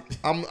arrested.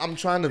 I'm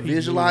trying to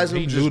visualize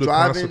him just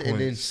driving, and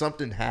then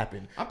something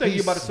happened. I'm thinking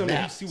about something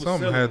he was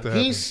something had to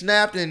happen. He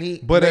snapped and he.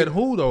 But at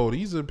who though?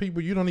 These are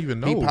people you don't even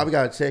know. He probably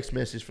got a text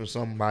message from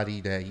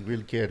somebody that he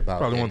really cared about.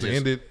 Probably want to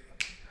end it.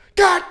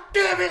 God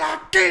damn it,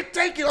 I can't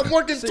take it. I'm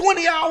working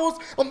 20 hours.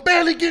 I'm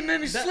barely getting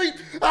any sleep.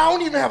 I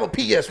don't even have a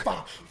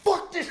PS5.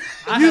 Fuck this.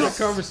 I had a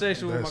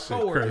conversation with my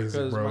coworker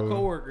because my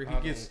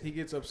coworker he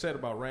gets upset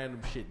about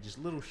random shit, just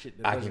little shit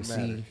that doesn't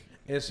matter. See.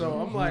 And so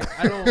I'm like,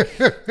 I don't.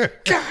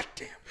 God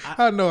damn.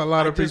 I know a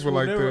lot of people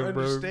like that, bro. I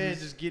understand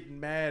just getting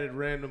mad at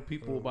random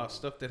people about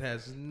stuff that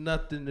has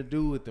nothing to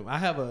do with them. I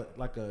have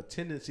a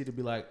tendency to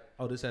be like,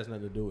 oh, this has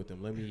nothing to do with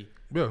them. Let me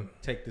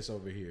take this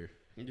over here.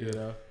 You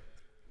know.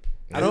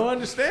 I don't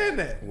understand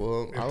that.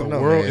 Well,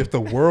 if the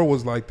world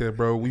was like that,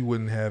 bro, we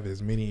wouldn't have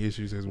as many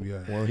issues as we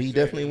have. Well, he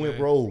definitely went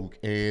rogue,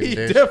 and he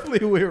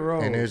definitely went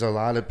rogue. And there's a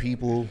lot of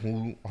people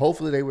who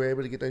hopefully they were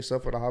able to get their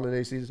stuff for the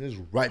holiday season. It's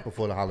right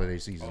before the holiday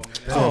season.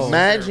 So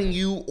imagine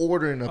you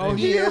ordering a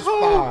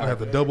PS5. I have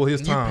to double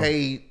his time.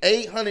 You paid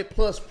 $800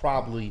 plus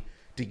probably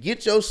to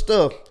get your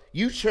stuff.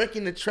 You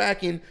checking the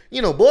tracking.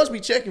 You know, boys be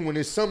checking when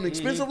there's something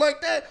expensive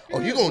like that. Oh,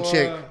 you gonna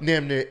check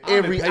damn near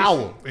every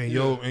hour. And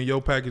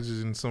your package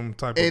is in some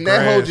type of and grass.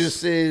 that hoe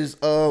just says,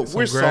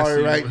 we're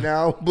sorry right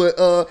now, but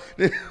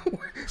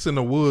it's in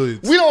the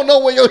woods. We don't know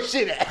where your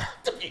shit at,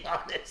 to be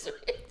honest.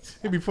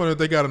 It'd be funny if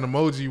they got an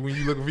emoji when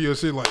you looking for your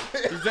shit like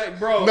exactly,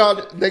 bro.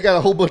 No, they got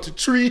a whole bunch of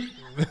trees.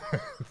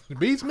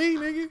 Beats me,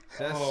 nigga.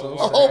 That's a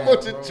whole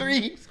bunch of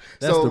trees.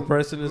 That's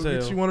depressing as hell.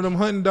 Get you one of them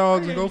hunting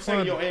dogs and go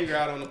find your anger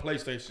out on the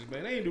PlayStation,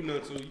 man. They ain't do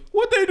nothing to you.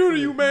 What they do to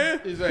you,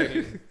 man?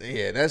 Exactly.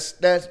 Yeah, that's.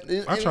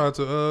 I tried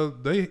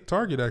to.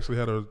 Target actually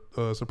had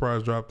a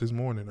surprise drop this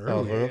morning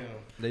early.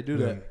 They do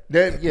that.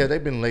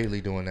 They've been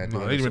lately doing that.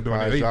 No, they've been doing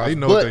that. They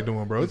know what they're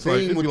doing, bro. It's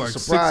like it'd be like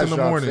 6 in the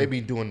morning.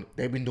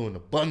 They've been doing the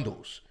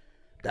bundles.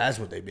 That's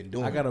what they've been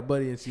doing. I got a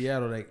buddy in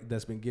Seattle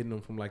that's been getting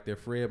them from like their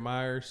Fred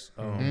Meyer's,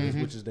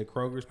 which is their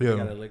Kroger's. But they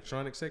got an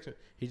electronic section.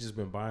 He's just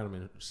been buying them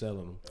and selling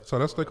them. So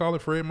that's what they call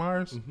it, Fred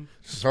Meyer's.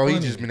 So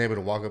he's just been able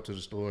to walk up to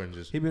the store and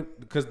just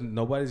because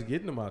nobody's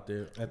getting them out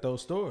there at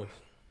those stores.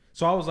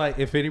 So I was like,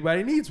 if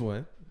anybody needs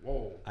one,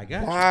 Whoa. I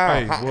got Wow.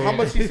 Hey, How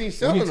much you seen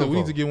selling them we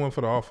need for? to get one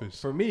for the office.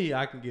 For me,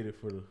 I can get it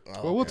for the.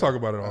 Well, we'll talk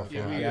about it off.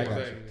 Yeah, I got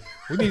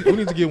exactly. We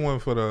need to get one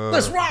for the.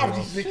 Let's rob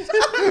these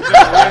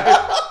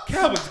niggas.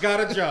 Calvin's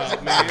got a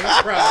job, man.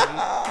 I'm proud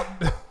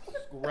of him.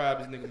 Rob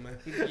this nigga, man.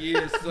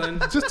 Yeah, son.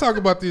 Just talk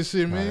about this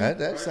shit, man.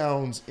 That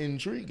sounds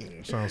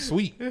intriguing. Sounds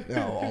sweet.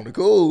 No, on the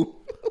cool.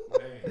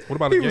 What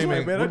about a was gaming?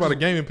 like, man, what about a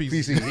gaming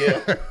PC?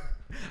 PC, yeah.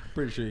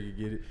 Pretty sure you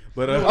can get it.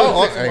 But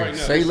Hey, right now.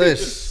 say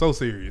less. So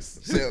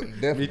serious.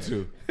 me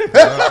too.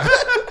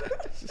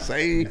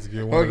 Say get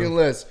one of fucking them.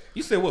 less.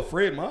 You said what?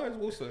 Fred Myers?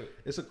 What's that?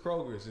 It's a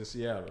Kroger's in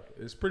Seattle.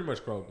 It's pretty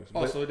much Kroger's.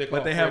 Oh, so they call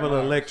but they it have an Fred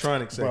Myers.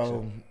 electronic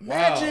section. Bro,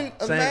 imagine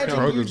Kroger's you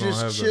don't have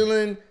just that.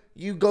 chilling.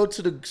 You go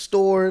to the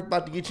store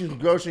about to get you some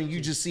groceries, and you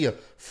just see a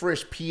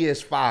fresh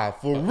PS5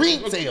 for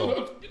retail.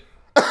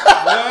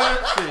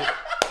 What? Shit.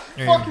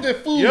 Fuck the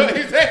food. Yeah,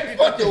 exactly.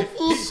 Fuck your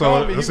food. So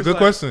called me. that's He a was good like-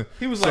 question.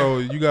 he was so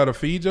you got to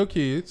feed your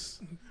kids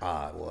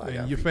Well, I and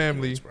gotta your feed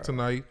family kids, bro.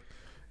 tonight,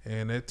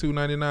 and that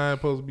 $2.99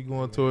 supposed to be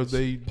going towards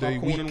they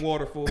Popcorn week. and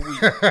water for a week.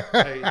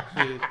 Hey,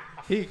 shit.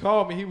 He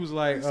called me. He was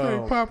like, said he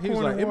was popcorn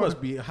like, and it water.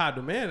 must be high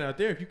demand out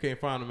there if you can't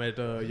find them at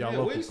y'all Yeah,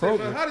 local what you say, man?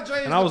 Kroger. How did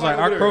James And I was look like, like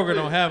our over there? Kroger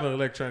Yeah. don't have an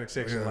electronic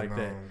section Yeah, like no.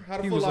 that. How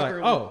the He Foot was like,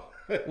 Locker oh,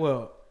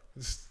 well,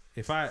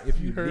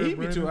 if you heard, need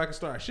me to, Brandon? I can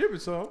start shipping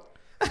some.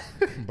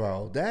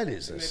 Bro, that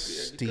is a Cut the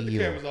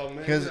steal. cameras off, man.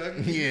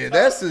 Because Yeah,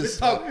 that's talk- just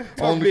talk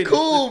on the business.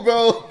 cool,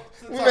 bro.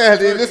 We had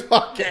to end this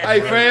podcast.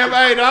 Hey, fam,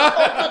 hey,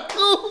 dog.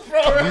 Cool,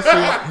 bro.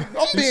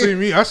 You see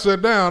me? I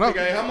shut down. I'm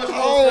Okay, how much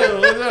more sell?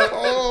 What's up?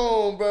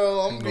 Oh, bro.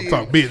 I'm gonna being,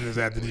 talk business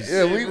after this.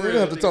 yeah, we gonna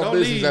have to talk Don't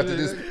business leave. after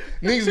this.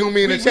 Niggas gonna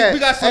be in the chat. We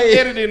got some Hey,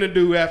 editing to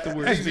do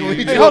afterwards.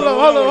 Steve. Hey, hold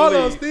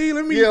on, Steve.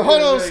 Let me. yeah,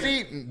 hold on,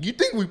 Steve. You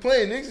think we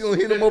playing? Niggas gonna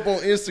hit them up on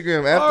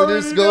Instagram after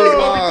this Already goes know.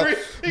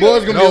 live.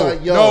 Boys gonna be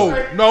like,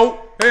 yo.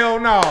 No, hell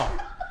no,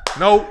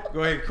 no,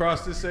 Go ahead and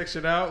cross this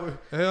section out.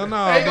 hell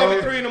no, Hey, got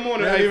me bro. 3 in the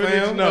morning. Don't Hey, even need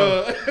to fam.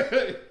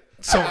 know.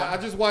 So I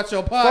just watched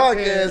your podcast.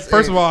 Podcast.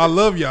 first of all, I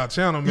love y'all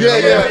channel, man. Yeah, I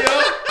love-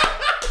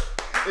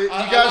 yeah. You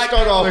I gotta like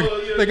start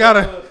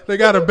that. off. They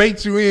gotta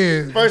bait you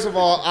in. First of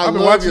all, I've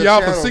been love watching your y'all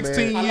for channel,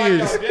 16 man.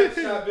 years.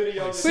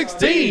 Videos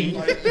 16?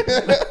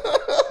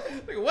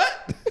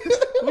 What?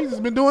 We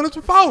just been doing this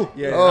for 4.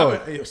 Yeah. Oh.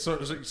 I mean, so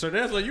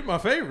that's like you my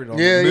favorite. On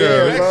Yeah, the-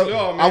 yeah, bro. Actually,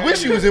 oh, man. I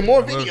wish you was in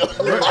more videos.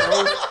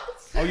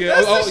 Oh yeah.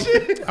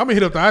 I'm gonna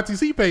hit up the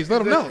ITC page. Let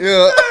them know.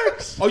 Yeah.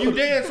 Oh, you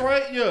dance,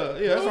 right? Yeah,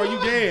 that's right. You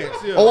dance.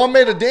 Yeah. Oh, I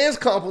made a dance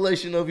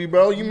compilation of you,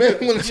 bro. You may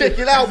want to check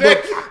it out.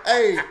 But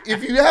hey,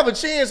 if you have a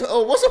chance,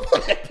 what's up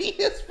on that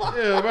PS5?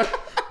 Yeah, bro.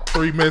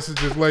 3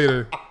 messages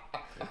later.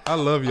 I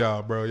love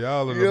y'all, bro.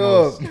 Y'all are the Yeah.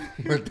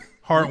 most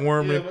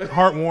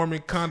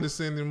heartwarming,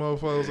 condescending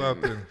motherfuckers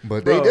out there.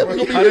 But they Bro,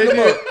 definitely gonna how be they hitting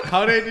them up. did,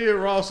 how they did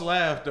Ross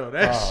laugh though.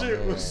 That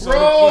shit was so. Bro,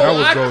 That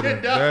was I golden.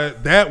 could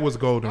not- That was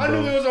golden, I knew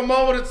it bro. was a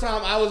moment of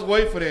time. I was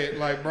waiting for that.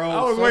 Like, bro,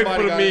 I was waiting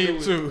for the somebody meme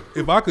gotta do it. too.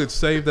 If I could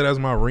save that as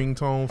my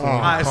ringtone for when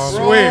I I call,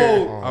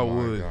 swear. Bro. I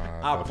would.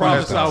 I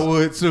promise I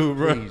would too,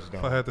 bro. Please If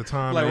I don't. had the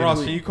time. Like man. Ross,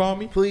 can you call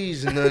me?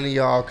 Please, none of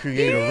y'all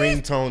create a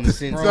ringtone to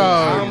send to Bro,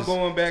 I'm me.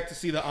 going back to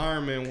see the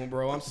Iron Man one,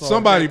 bro. I'm sorry.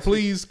 Somebody That's-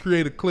 please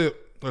create a clip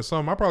or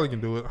something. I probably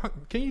can do it.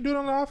 Can you do it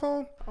on the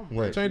iPhone?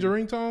 What? Change your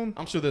ringtone?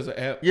 I'm sure there's an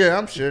app. Yeah,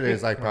 I'm sure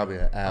there's like probably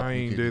an app. I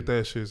you ain't can- did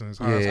that shit since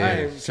high Yeah. school. I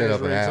ain't Set set up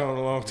up an app. ringtone in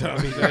a long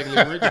time.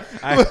 Exactly.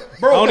 I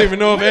don't even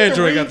know if when did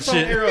Android the got the ringtone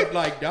shit. Era,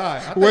 like, die? I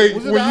think- Wait,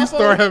 was it when the you iPhone?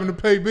 start having to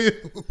pay bills.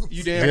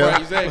 You damn Yeah.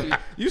 right, exactly.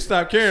 You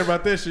stop caring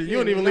about that shit. You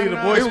don't even leave the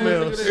Nah, it was-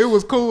 voicemails. It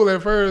was cool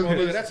at first. Oh, but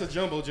look, that's a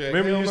jumbo jack.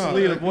 Remember you Hell used to no.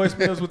 leave the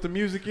voicemails with the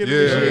music in it?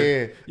 Yeah.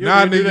 Yeah. You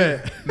Now don't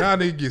even do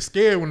nigga get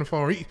scared when the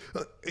phone ring.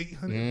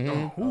 800.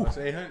 Mm-hmm. Oh, ooh.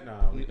 Say hunt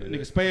now.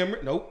 Nigga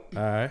spam. Nope.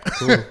 All right.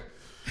 Cool.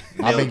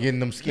 I've been getting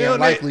them scam Nailed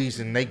it. likelies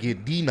and they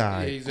get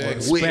denied. Yeah,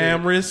 exactly.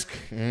 Spam risk.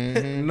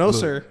 No, Look,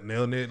 sir.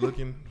 Nailnet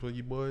looking for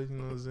you boys, you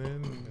know what I'm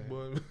saying?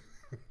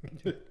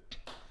 Boy.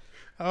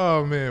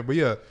 Oh man, but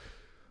yeah.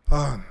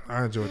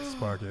 I enjoyed this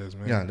podcast,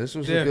 man. Yeah, this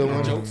was a Yeah, good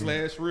one. Joke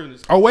 /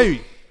 realness. Oh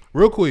wait,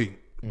 real quick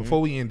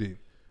before we end it.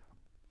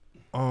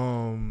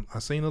 I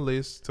seen a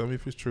list. Tell me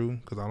if it's true,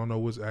 because I don't know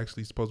what's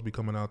actually supposed to be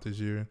coming out this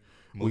year.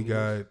 We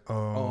got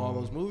all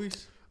those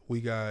movies? we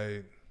got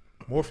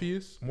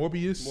Morbius.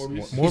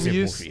 He said I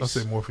Morpheus.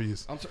 said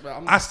Morpheus.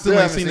 I'm I still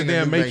ain't seen the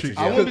damn new Matrix.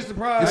 I yet. wouldn't be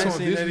surprised. I ain't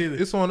seen that either.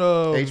 It's on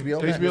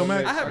HBO Max. HBO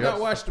Max. I have not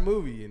watched the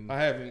movie in I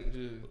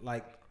haven't.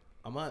 like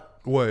a month.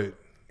 What?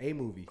 A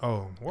movie.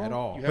 Oh, well, At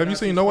all. Have you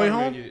seen No Way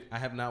Home? I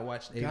have not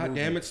watched a God movie.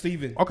 damn it,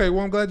 Steven. Okay,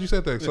 well I'm glad you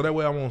said that, so that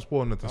way I won't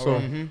spoil nothing.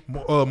 So,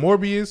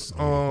 Morbius,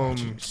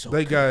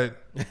 they got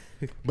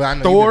But I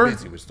know Thor. you've been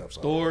busy with stuff.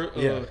 So. Thor.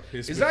 Yeah,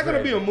 Is that going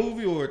to be a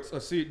movie or a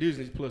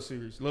Disney Plus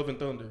series? Love and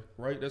Thunder,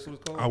 right? That's what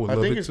it's called? I would I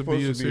love think it it's to be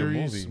a supposed to be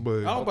a series,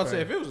 movie. but I was about to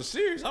say if it was a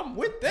series, I'm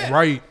with that.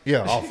 right.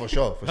 Yeah, oh, for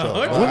sure.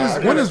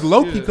 When is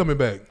Loki coming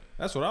back?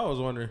 That's what I was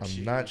wondering.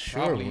 I'm not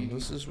sure. Probably-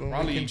 This is when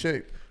probably- we can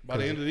check. By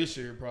the end of this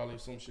year, probably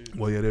some shit.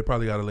 Well, yeah, they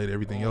probably got to let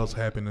everything else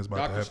happen that's about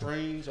Doctor to happen.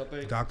 Strange, I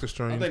think. Doctor I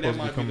Strange think that supposed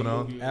to be might be coming the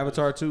out. movie.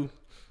 Avatar 2.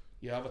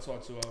 Yeah, Avatar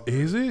 2.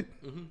 Is it?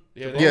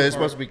 Yeah, Yeah, it's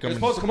supposed to be coming. It's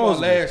supposed to come out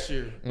last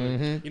year.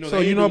 But, So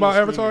you know about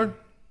Avatar?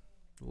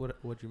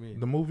 What you mean?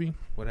 The movie.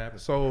 What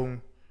happened? So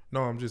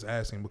no, I'm just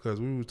asking because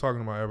we were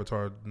talking about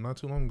Avatar not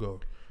too long ago.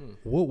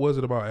 What was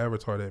it about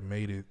Avatar that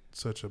made it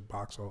such a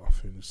box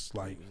office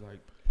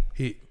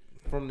hit?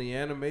 From the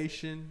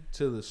animation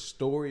to the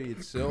story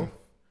itself,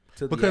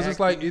 to Because the it's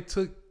like it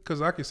took. Because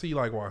I could see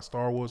like why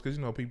Star Wars. Because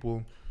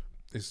people,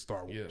 it's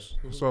Star Wars.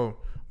 Yeah. So,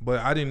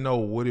 but I didn't know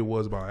what it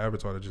was about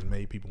Avatar that just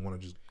made people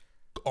want to just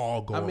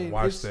all go and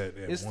watch that.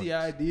 It's the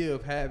idea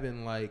of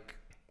having like,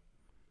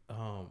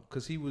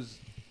 because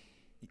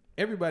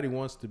everybody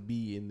wants to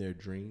be in their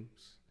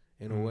dreams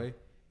in a way.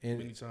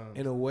 And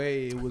in a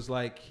way, it was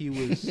like he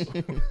was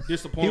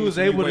he was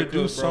able to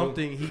do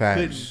something he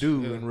couldn't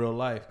do in real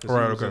life because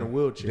he was in a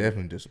wheelchair.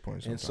 Definitely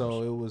disappointing. And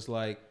so it was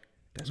like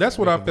that's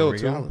what I felt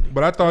too.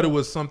 But I thought it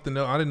was something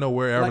else. I didn't know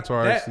where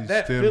Avatar actually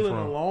that stemmed feeling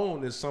from.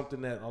 alone is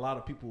something that a lot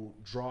of people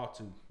draw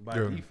to by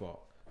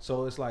default.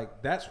 So it's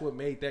like that's what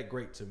made that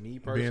great to me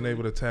personally. Being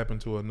able to tap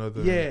into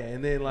another. Yeah,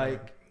 and then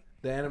like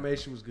the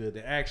animation was good,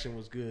 the action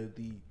was good,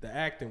 the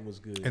acting was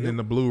good, and then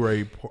the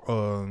Blu-ray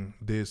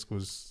disc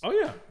was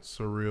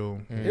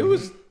surreal.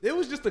 It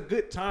was just a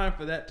good time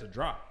for that to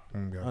drop.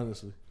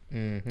 Honestly,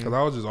 because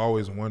I was just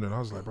always wondering. I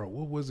was like, bro,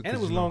 what was it? And it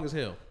was long as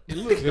hell. It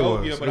looked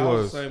dope, but I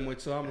was the same way.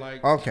 So I'm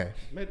like, okay,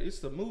 man, it's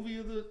the movie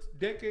of the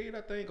decade,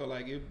 I think, or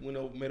like it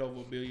made over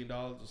 $1 billion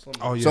or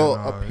something. Oh yeah, so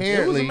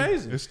apparently it was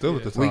amazing. It's still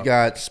at the top. We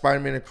got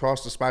Spider-Man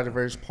Across the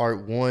Spider-Verse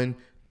Part 1.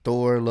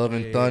 Thor: Love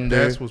and Thunder.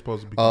 That's what's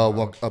supposed to be.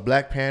 A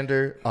Black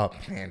Panther.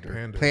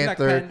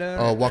 Panther.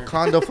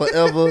 Wakanda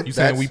Forever. You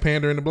saying we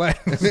pandering the black?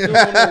 Still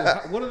don't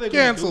know. What are they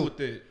going to do with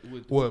it?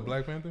 What,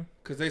 Black Panther?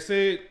 Because they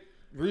said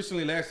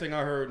recently, last thing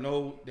I heard,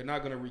 no, they're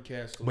not going to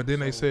recast him. But then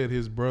they said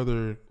his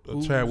brother,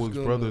 Chadwick's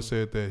brother,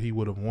 said that he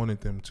would have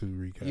wanted them to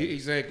recast. Yeah,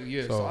 exactly.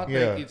 Yeah. So I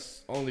think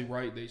it's only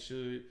right they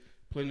should.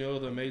 Plenty of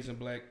other amazing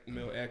black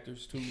male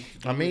actors too.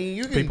 I mean,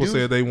 you can people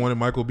said they wanted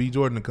Michael B.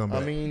 Jordan to come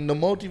back. I mean, the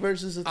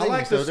multiverse is a thing. I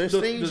like so there's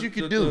things you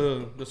could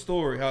do. The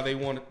story, how they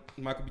wanted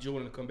Michael B.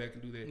 Jordan to come back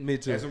and do that. Me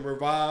too. As a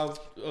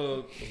revived.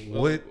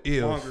 What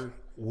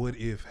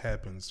if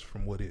happens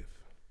from What If?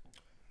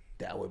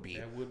 That would be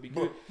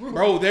good,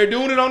 bro. They're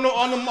doing it on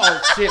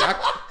the shit.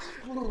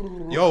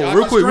 Yo,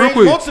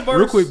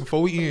 real quick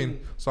before we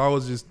end. So I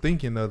was just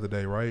thinking the other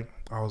day, right?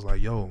 I was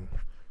like, yo,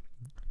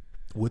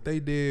 what they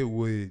did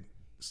with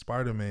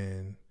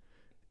Spider-Man,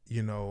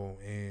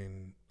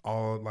 and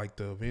all like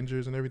the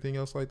Avengers and everything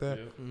else like that,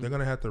 they're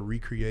gonna have to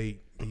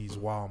recreate these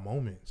wild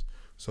moments.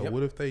 So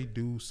what if they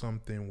do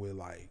something with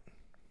like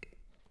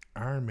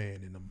Iron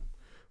Man in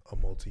a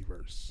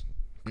multiverse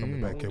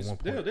coming back at one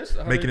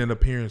point, making an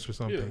appearance or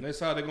something? Yeah, that's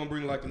how they're gonna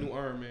bring like the new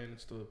Iron Man and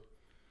stuff.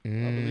 I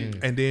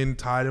believe. And then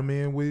tie them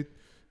in with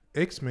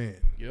X-Men.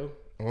 Yeah,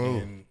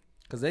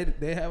 because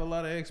they have a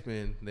lot of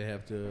X-Men. They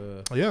have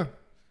to. Yeah.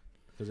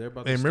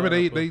 And remember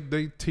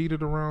they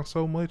teetered around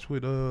so much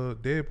with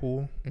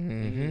Deadpool.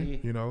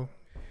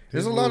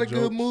 There's a lot of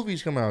good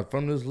movies coming out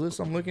from this list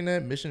I'm looking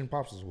at. Mission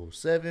Impossible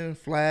 7,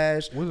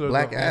 Flash,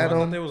 Black Adam.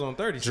 I thought they was on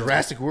 30.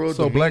 Jurassic World.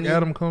 So Black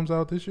Adam comes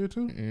out this year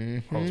too.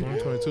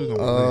 2022.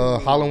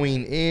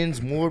 Halloween Ends.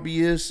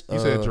 Morbius. You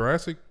said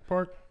Jurassic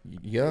Park.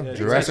 Yeah,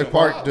 Jurassic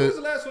Park.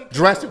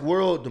 Jurassic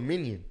World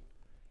Dominion.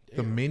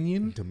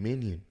 Dominion.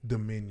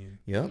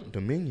 Yeah,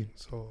 Dominion.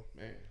 So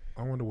man,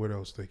 I wonder what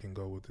else they can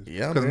go with this.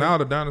 Yeah, because now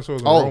the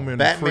dinosaurs are roaming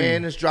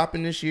Batman is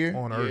dropping this year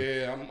on Earth.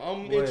 Yeah,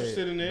 I'm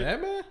interested in that.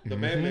 Batman? The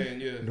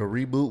Batman, yeah. The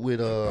reboot with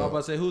I was about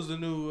to say, who's the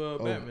new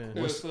Batman?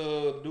 What's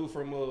the dude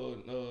from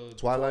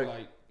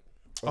Twilight?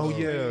 Oh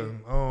yeah.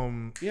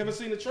 You haven't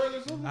seen the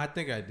trailers of it? I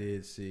think I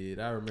did see it.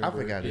 I remember. I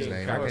forgot his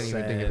name. I can't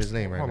even think of his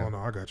name right now. Hold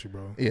on, I got you,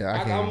 bro. Yeah,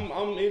 I can.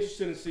 I'm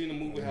interested in seeing the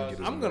movie.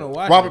 I'm gonna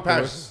watch Robert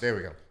Pattinson. There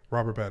we go.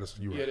 Robert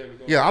Pattinson, you right. Yeah, there we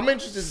go. Yeah, I'm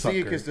interested to see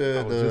it because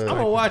I'm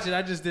gonna watch it.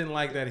 I just didn't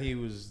like that he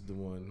was the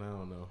one.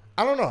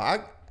 I don't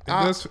know.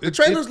 The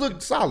trailers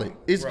look solid.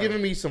 It's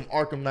giving me some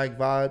Arkham Knight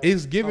vibes.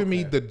 It's giving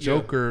me the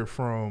Joker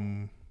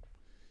from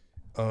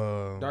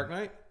Dark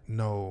Knight.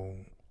 No,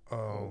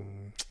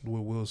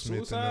 with Will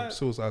Smith and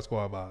Suicide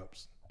Squad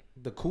vibes.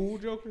 The cool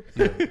Joker.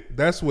 Yeah,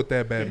 that's what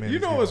that Batman. You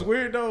know what's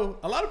weird though?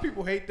 A lot of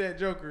people hate that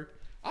Joker.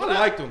 I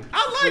liked him.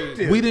 I liked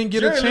him. We didn't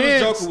get a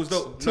chance Joker was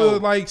dope. to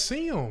like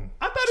see him.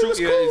 I thought it was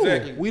cool.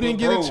 Exactly. We didn't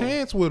get a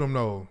chance with him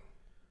though,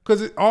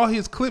 because all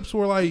his clips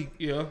were like,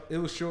 it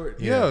was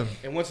short. Yeah.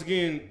 And once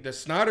again, the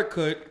Snyder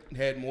cut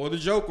had more of the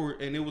Joker,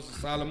 and it was a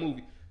solid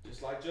movie,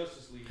 just like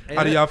Justice League.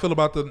 How do y'all feel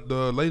about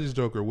the latest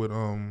Joker with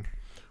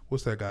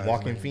what's that guy?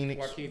 Joaquin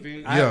Phoenix.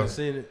 I haven't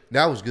seen it.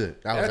 That was good.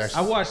 That was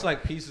actually. I watched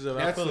like pieces of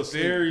it. I fell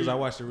asleep because I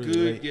watched it really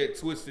good late. yet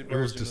twisted version.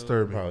 It was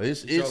disturbing, bro.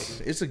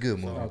 It's a good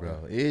movie,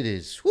 bro. It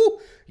is. Whoo,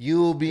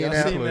 you'll be in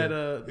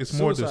that. It's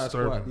more Suicide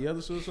disturbing. Squad. The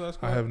other Suicide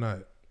Squad. I have not.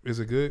 Is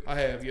it good? I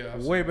have, yeah.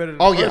 Way better than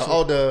the first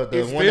one. the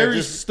it's one very that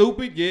just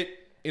stupid yet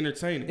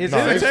entertaining. It's No,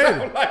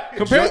 entertaining.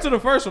 Compared to the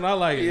first one, I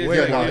like it.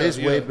 It's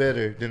way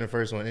better than the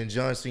first one. And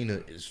John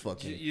Cena is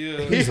fucking.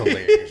 Yeah. He's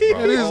hilarious, bro.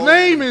 And his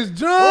name is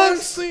John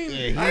Cena.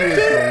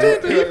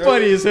 Yeah, He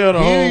funny as hell the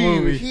whole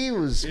movie. He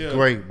was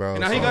great, bro.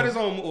 And now he got his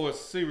own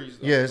series.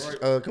 Though, Yes,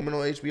 right? coming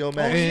on HBO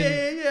Max.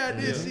 I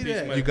did see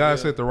that. You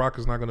guys said The Rock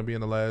is not going to be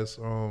in the last.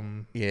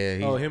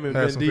 Yeah. Him and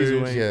Fast Vin and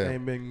Diesel Furious.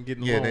 ain't been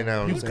getting Yeah, along. they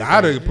now. You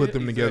gotta put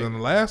them together in the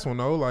last one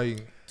though.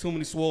 Like Too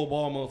many swole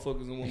ball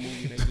motherfuckers in one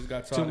movie. They just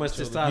got Too much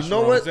testosterone. You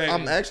know what? Exactly.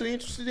 I'm actually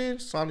interested in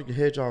Sonic the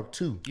Hedgehog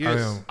 2.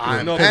 Yes.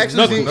 I'm Knuckles.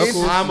 actually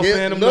Knuckles. I'm a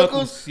fan of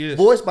Knuckles. Yes.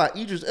 Voiced by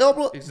Idris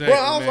Elba. Exactly, Bro,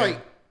 I was man.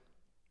 like,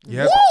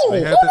 yeah, whoa,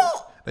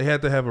 they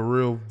had to have a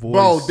real voice.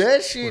 bro,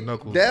 that for shit,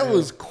 Knuckles. that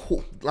was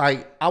cool.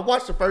 Like, I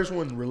watched the first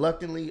one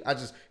reluctantly.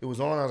 It was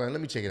on. I was like,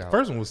 let me check it out.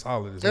 First one was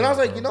solid. And I was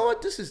like, you know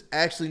what? This is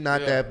actually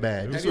not that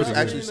bad. This was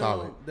actually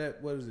solid.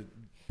 That what is it?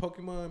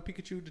 Pokemon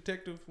Pikachu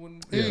Detective when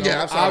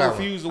Yeah, I saw that one.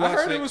 refuse to watch I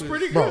heard that it was 'cause-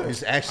 pretty good. Bro,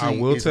 it's actually.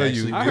 I will it's tell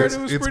actually you, I heard it's, it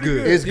was it's pretty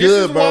good. good. It's This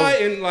good, is bro. why,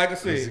 and like I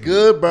said, It's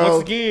good, bro.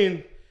 Once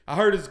again, I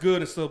heard it's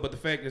good and stuff, but the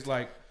fact is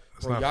like,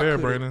 It's bro, not y'all fair,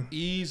 coulda Brandon.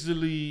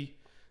 easily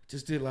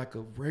just did like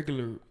a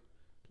regular,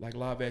 like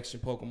live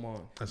action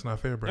Pokemon. That's not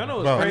fair, I Brandon.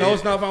 know it's Bro. I crazy. know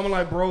it's not. I'm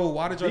like, bro,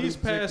 why did y'all These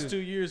do past detective? 2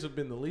 years have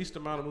been the least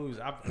amount of movies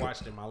I've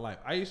watched in my life.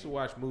 I used to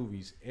watch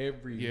movies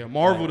every Yeah,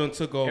 Marvel like, done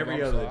took over. every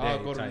I'm other sorry. day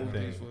I'll go to type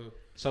movies thing. for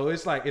So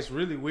it's like it's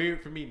really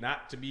weird for me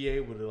not to be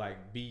able to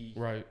like be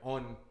Right.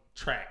 on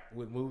track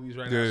with movies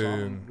right Yeah, now. So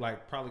yeah, I'm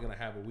like probably gonna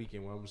have a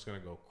weekend where I'm just gonna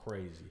go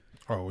crazy.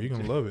 Oh, well, you're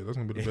gonna love it. That's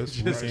gonna be the best.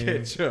 Just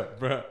weekend. catch up,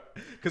 bro.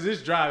 Because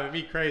it's driving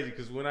me crazy.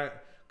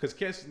 Because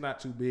Kes is not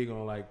too big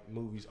on like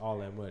movies all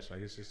that much.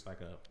 Like it's just like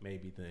a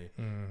maybe thing.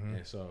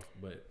 And so,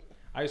 but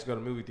I used to go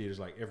to movie theaters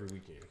like every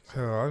weekend. So.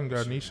 Hell, I done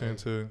got Nisha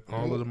into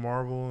all of the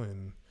Marvel,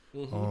 and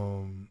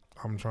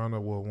I'm trying to.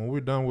 Well, when we're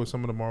done with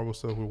some of the Marvel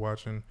stuff, we're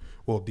watching.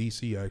 Well,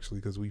 DC actually,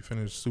 because we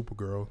finished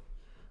Supergirl,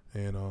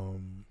 and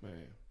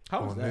man.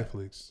 How was on that?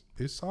 Netflix.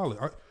 It's solid.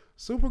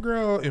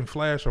 Supergirl and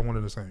Flash are one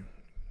of the same.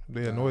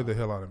 They annoy the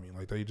hell out of me.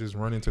 Like they just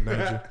run into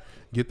danger,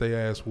 get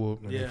their ass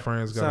whooped, and Yeah, their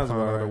friends got to sounds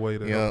find about out a right. way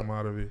to help them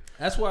out of it.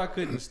 That's why I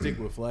couldn't stick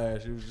with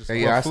Flash. It was just Hey,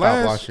 like, yeah, I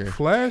stopped watching.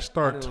 Flash I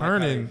start didn't like how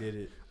they turning. did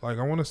it. Like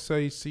I want to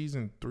say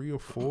season 3 or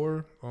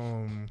 4.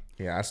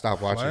 Yeah, I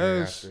stopped watching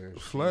it Flash.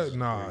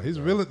 after. His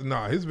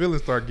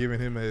villains start giving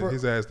him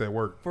his ass that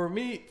work. For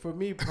me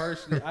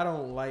personally, I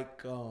don't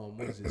like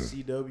what is it,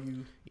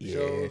 CW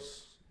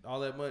shows all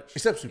that much.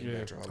 Except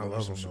Supernatural. I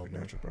love them,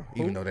 Supernatural, bro.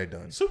 Even though they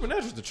done.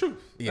 Supernatural's the truth.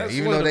 Yeah, That's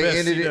even one though of the they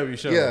best ended CW it.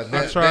 shows.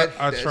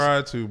 Yeah, I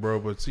tried to, bro,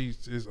 but see,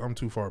 I'm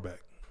too far back.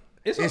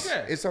 It's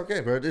okay. It's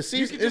okay, bro. The You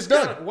season can is just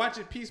done. kinda watch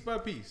it piece by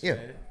piece. Yeah.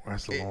 Man.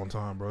 That's a long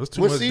time, bro. It's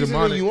too What much season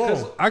are demonic. you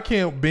on? I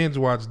can't binge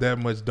watch that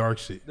much dark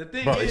shit. The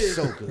thing Bro, is, it's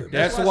so good.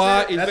 That's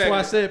why. That's why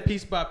I said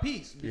piece by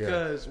piece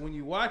because when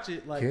you watch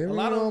it, like Carry a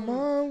lot on of my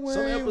some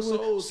wayward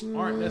episodes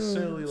aren't sons.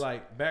 necessarily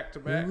like back to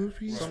back.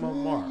 Some of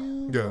them are.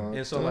 Yeah.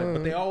 And so, like,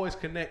 but they always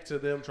connect to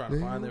them trying to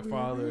find their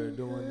father, or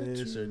doing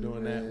this or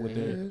doing that with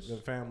their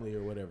family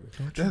or whatever.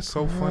 That's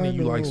so funny.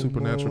 You like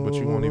Supernatural, but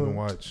you won't even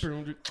watch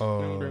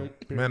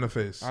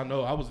Manifest. I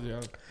know. I was there.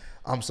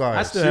 I'm sorry.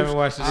 I still haven't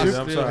watched it. I either.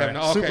 still I'm sorry. haven't.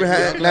 Okay,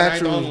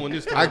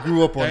 Supernatural. I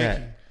grew up on Thank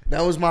that.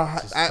 That was my.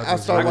 I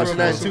started watching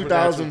that in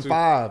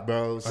 2005,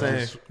 bro.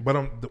 Saying, But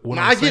what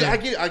No, I'm I get it, saying, I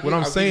get it, I get what it.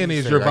 I'm I get saying what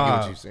is you're your saying. I get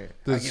what you're vibe. saying. I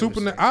The get what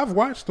you're saying. I've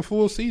watched the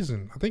full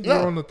season. I think Yeah.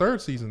 you're on the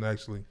 3rd season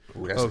actually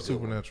Ooh, that's a of good one.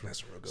 Supernatural.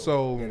 That's a real good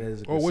So, That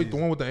is a good oh wait, season. the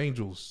one with the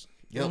angels.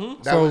 Yep.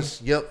 That So-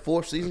 was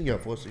 4th season. Yeah,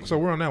 4th season. So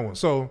we're on that one.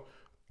 So,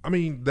 I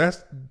mean,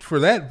 that's for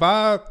that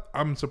vibe.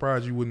 I'm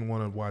surprised you wouldn't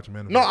want to watch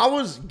Manifest. no, I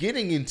was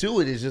getting into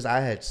it. It's just I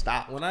had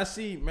stopped. When I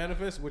see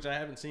Manifest, which I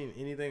haven't seen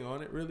anything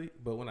on it really,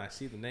 but when I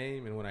see the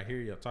name and when I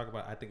hear y'all talk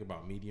about it, I think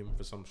about Medium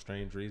for some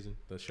strange reason.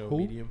 The show Who?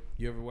 Medium.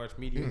 You ever watch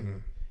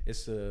Medium?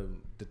 It's a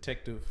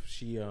detective.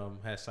 She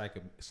has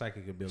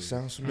psychic abilities.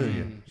 Sounds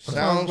familiar. That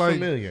Sounds like,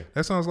 familiar.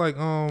 That sounds like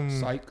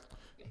Psych.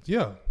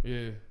 yeah.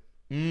 Yeah.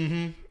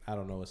 Mm-hmm. I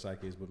don't know what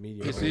psych is, but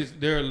Medium. It's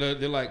they're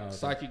like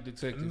psychic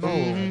detectives. No,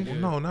 Yeah.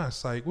 no, not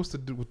Psych. What's the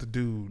dude with the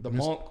dude? The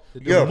monk.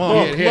 Yeah,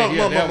 monk.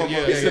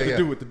 Except the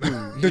dude with the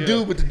dude. The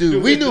dude with the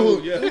dude. We knew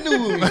who. We knew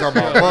who he was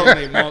talking about.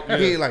 Monk. Monk. Yeah.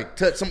 He like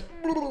touched some.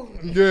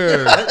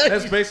 Yeah.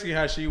 That's basically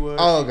how she was.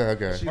 Oh,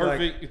 okay. She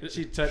Perfect. like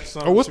she touched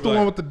something. Or what's she the was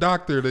one like, with the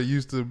doctor that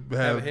used to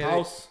have a headache.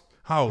 House.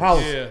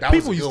 House? Yeah. That was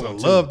People a used good to one,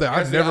 too. love that.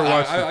 I've never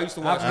watched I it. used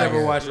to watch. I've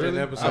never it. watched an Really?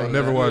 episode. I've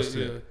never watched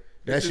Yeah. it.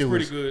 That It's shit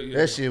pretty was good. Yeah.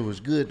 That shit was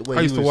good. The way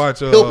I used he to was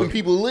watch, helping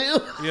people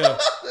live. Yeah.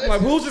 I'm like,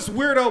 who's this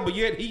weirdo? But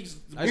yet he's.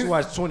 I used to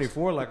watch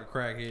 24 like a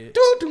crackhead.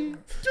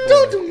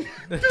 Oh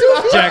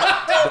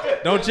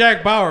Jack, don't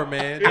Jack Bauer,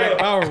 man. Jack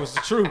Bauer was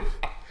the truth.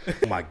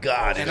 my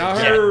God! And I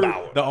heard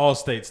The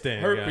All-State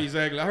stand. guy.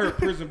 exactly. I heard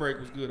Prison Break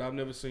was good. I've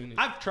never seen it.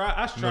 I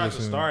tried to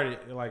seen start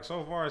it. Like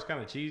so far, it's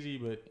kind of cheesy,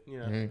 but you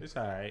know, it's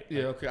all right.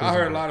 Yeah, okay. I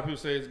heard a lot of people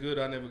say it's good.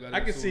 I never got. I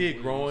can into see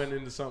it growing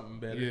into something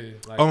better. Yeah.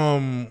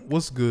 Like,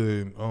 What's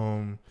good?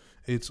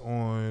 It's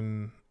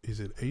on. Is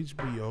it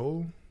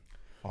HBO?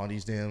 all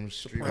these damn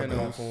streaming Sopranos.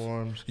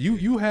 platforms.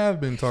 You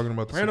have been talking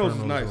about the Sopranos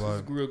Sopranos is nice. a It's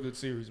lot. a real good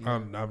series,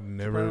 man. I've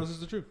never. Sopranos is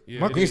the truth.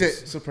 Yeah, He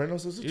said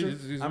Sopranos is the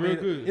truth. It's I real mean,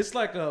 good. it's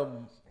like a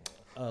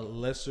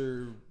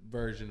lesser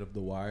version of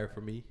The Wire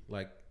for me.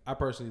 Like, I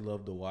personally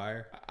love The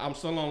Wire. I'm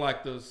still on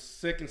like the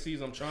second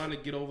season. I'm trying to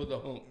get over the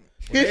hump.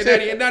 He It's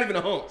said- not even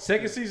a hump.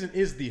 Second season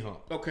is the hump.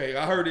 Okay,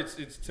 I heard it's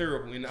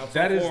terrible. And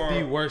That is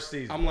the worst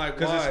season. I'm like,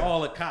 because it's why?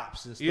 all the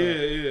cops and stuff.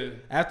 Yeah.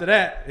 After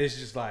that, it's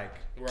just like,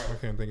 I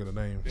Right. can't think of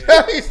the name.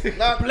 He's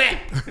not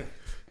black.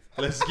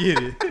 let's get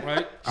it.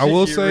 Right. I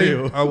will get say,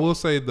 real.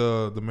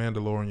 the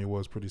Mandalorian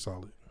was pretty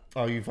solid.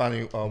 Oh, you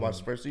finally watched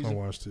the first I season?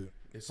 watched it.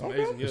 It's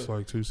amazing. Yeah. It's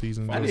like 2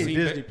 seasons. I need See,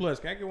 Disney Plus.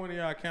 Can I get one of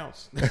y'all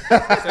accounts?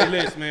 Say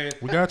less, man.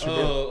 We got you,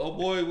 bro. Oh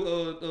boy,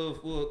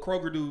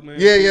 Kroger dude, man.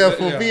 Yeah,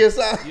 for VSI.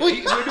 Yeah, we'll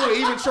do it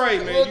even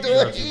trade, man. We'll You do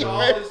got it you,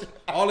 even.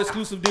 all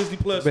exclusive Disney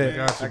Plus, Bet.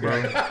 man. Got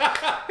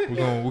you,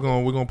 bro.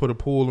 We're gonna put a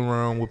pool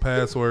around with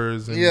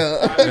passwords and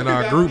Yeah. in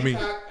our group meet.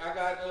 I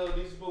got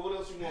Disney Plus. What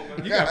else you want,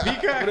 man? You got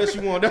Peacock? What else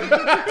you want?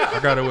 I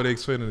got it with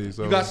Xfinity,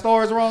 so You got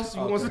stars, Ross?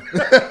 You want some?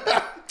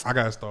 I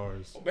got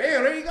stars. Bam,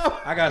 there you go.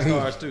 I got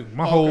stars too.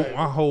 My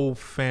whole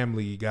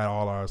family got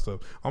all our stuff.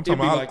 I'm talking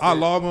be about like I that.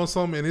 log on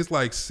something and it's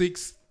like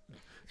 6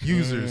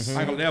 users. I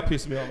ain't gonna that'll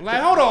piss me off. Like,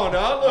 hold on,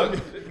 dog.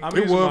 Look. I'm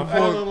It using was my before-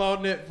 father-in-law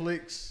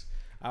Netflix.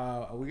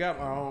 We got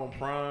our own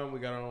Prime. We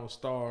got our own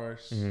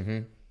Stars.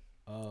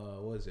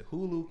 What is it?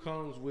 Hulu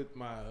comes with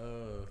my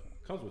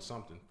comes with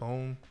something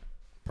Phone.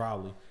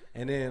 probably,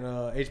 and then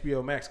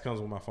HBO Max comes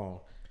with my phone.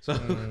 So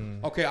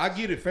Okay, I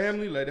get it,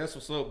 family. Like that's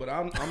what's up. But I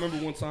remember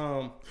one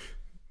time,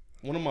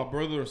 one of my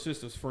brother and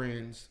sister's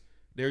friends,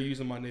 they're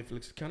using my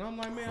Netflix account. I'm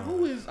like, man,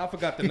 who is? I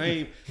forgot the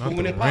name. But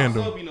when it pops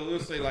random. up, it'll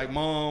say like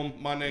mom,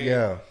 my name,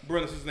 Yeah.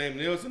 brother's his name. And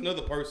there was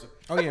another person.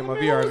 oh yeah, my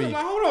Man, who is it? VRV. I'm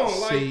like, hold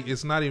on, like See,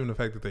 it's not even the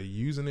fact that they're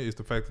using it; it's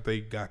the fact that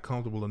they got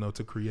comfortable enough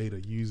to create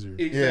a user.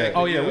 exactly.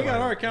 Oh yeah, we got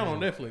our account on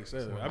Netflix.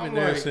 I've been I'm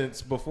there like-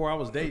 since before I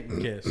was dating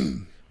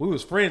Kes. We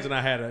was friends, and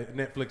I had a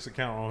Netflix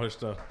account on her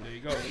stuff. There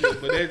you go. Yeah,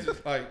 but that's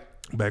just like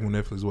Back when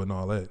Netflix wasn't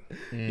all that.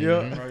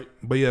 Yeah. right.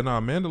 But yeah,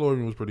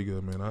 Mandalorian was pretty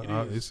good,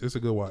 man. It's a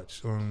good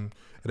watch.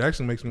 It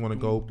actually makes me want to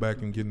go back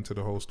and get into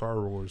the whole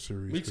Star Wars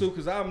series. Me too,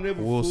 because I've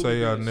never. We'll fully say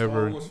been I a never-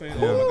 Star Wars fan.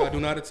 yeah. Oh my God, do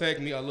not attack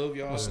me. I love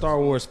y'all. Star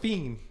Wars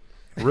fiend.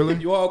 Really?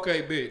 You are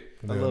okay, big.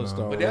 I love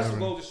Star But Wars. that's what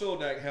goes to show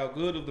like how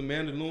good of the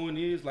Mandalorian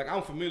is. Like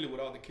I'm familiar with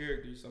all the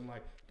characters. I'm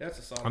like, that's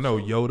a solid. I know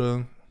show.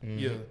 Yoda,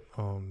 Yeah,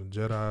 the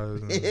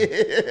Jedi's.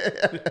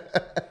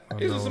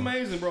 it's just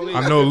amazing, bro.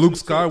 I know Luke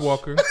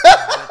Skywalker.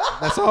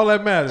 That's all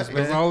that matters, man.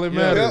 That's all that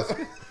matters.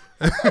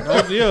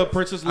 Yeah,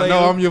 Princess Leia. I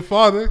know I'm your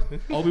father.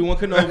 Obi-Wan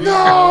Kenobi.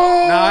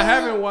 Now I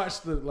haven't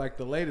watched the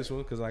latest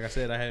one because, like I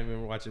said, I haven't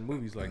been watching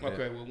movies like that.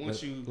 Okay, well, once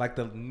But, you- like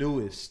the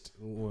newest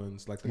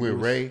ones, like the With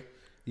newest, Ray.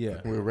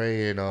 yeah. With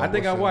Ray and I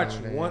think I what's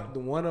watched her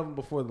name? one of them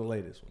before the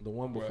latest one. The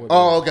one before.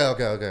 Oh, the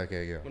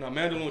okay, yeah. Well,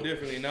 now Mandalorian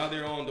definitely. Now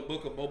they're on the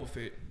Book of Boba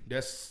Fett.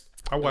 That's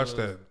I watched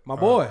that. My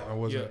boy. I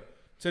wasn't. yeah.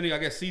 Tell you, I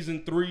guess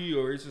season 3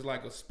 or it's just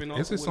like a spinoff.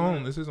 It's his or whatnot.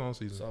 own. It's his own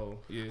season. So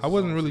yeah, it's I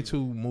wasn't his own really season.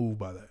 too moved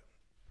by that.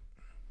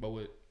 But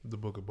what? The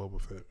Book of Boba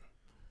Fett.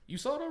 You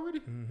saw it already?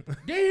 Mm-hmm.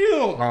 Damn.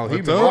 Oh, he I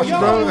been told you, Y'all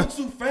bro. moving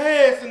too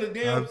fast in the I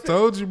damn.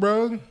 told you,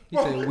 bro. He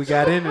said we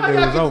got in and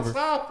it was over.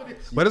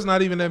 But it's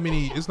not even that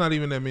many. It's not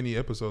even that many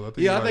episodes. I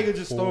think. Yeah, I it's think like it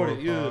just 4 or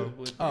started. Yeah. 5,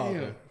 But Oh,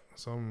 damn. okay.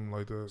 something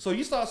like that. So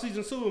you saw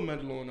season 2 of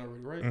Mandalorian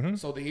already, right? Mhm.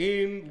 So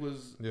the end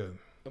was Yeah,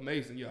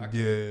 amazing. Yeah. yeah.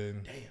 Damn.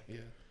 Yeah.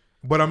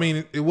 But I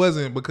mean, it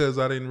wasn't because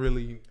I didn't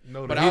really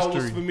know the But I was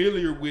history.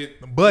 familiar with.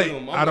 But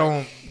him. I'm I like,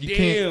 don't. You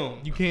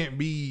damn. can't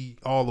be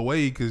all the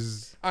way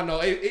because I know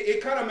it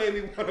kind of made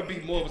me want to be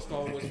more of a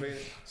Star Wars fan.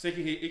 So it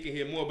can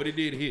hit more, but it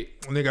did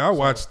hit. nigga, I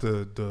watched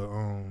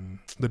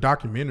the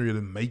documentary of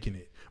them making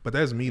it. But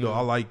that's me though.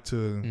 I like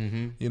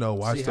to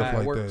watch See stuff how it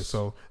like that. works.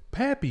 So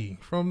Pappy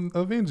from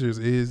Avengers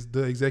is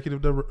the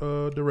executive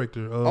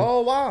director of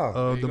Oh wow.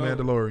 of the There you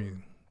go.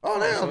 Mandalorian. Oh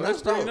damn, So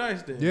that's pretty dope.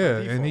 nice then. Yeah,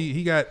 by and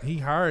default. he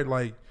hired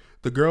like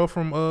the girl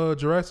from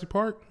Jurassic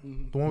Park,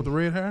 the one with the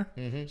red hair.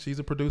 She's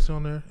a producer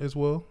on there as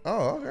well.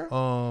 Oh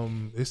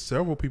okay. It's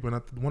several people, and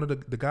one of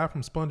the guy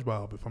from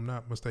SpongeBob, if I'm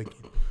not mistaken,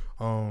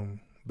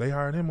 they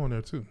hired him on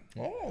there too.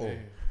 Oh.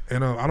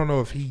 And I don't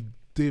know if he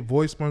did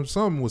voice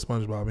something with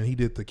SpongeBob, and he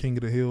did the King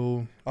of the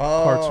Hill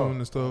cartoon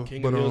and stuff.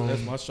 King but of Hills,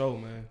 that's my show,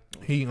 man.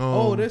 he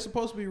they're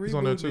supposed to be he's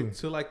on there rebooted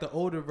too. to like the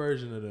older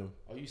version of them.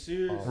 Are you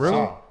serious? Really?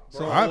 Wow.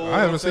 So I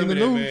haven't seen the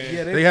new.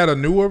 Yeah, They had a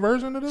newer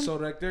version of them. So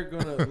like they're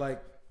gonna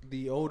like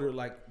the older,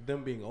 like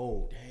them being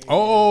old.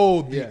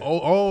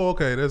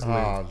 Okay, that's lit.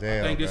 Oh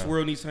damn. I think this man.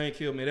 world needs Hank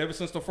Hill, man. Ever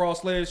since the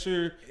Frost last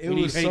year, It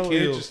we was need Hank so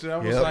Hill. interesting. I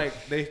was Yep.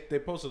 like, they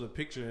posted a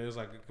picture and it was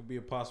like it could be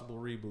a possible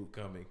reboot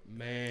coming,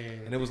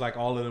 Man. and it was like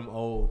all of them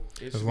old.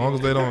 As long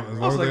as they don't,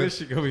 I was like, this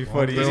shit gonna be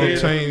funny. they Yeah, don't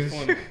it's change.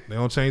 funny. They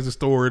don't change the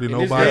story to In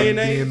this nobody day and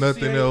age, being you see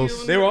nothing Hank else.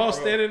 Hill? They were all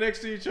Bro. standing next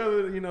to each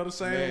other, the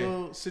same Man.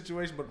 little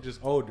situation, but just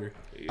older.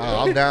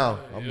 I'm down.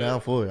 I'm down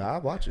for it.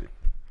 I'll watch it.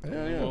 Oh,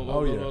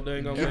 yeah.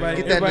 Everybody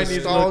Get that Everybody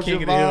needs a little nostalgia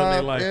King of the Hill in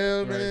their vibe. life.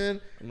 Yeah,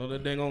 man. I know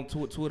that dang on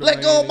Twitter. Let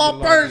man, go of they my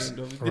lock purse. in,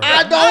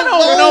 I don't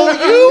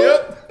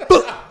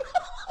know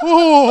you.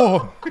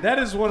 Oh, That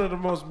is one of the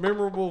most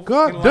memorable.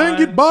 God dang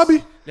it, lines.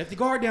 Bobby. Left the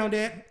guard down,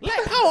 Dad. No,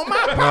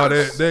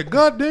 that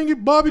God dang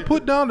it, Bobby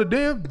put down the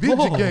damn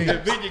video game.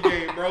 That video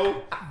game,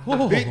 bro.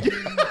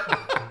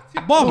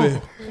 Bobby,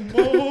 I'm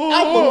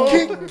gonna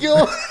kick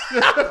your.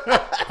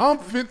 I'm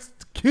fit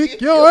to kick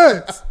your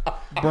ass.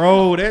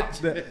 Bro, that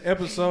The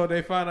episode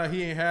they found out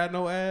he ain't had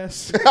no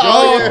ass.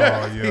 Oh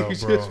yeah. Oh yeah,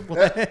 He's bro. just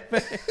laughing.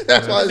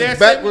 That's why his Dad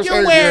back said, was "You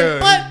hurting.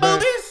 wearing Yeah,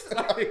 butt his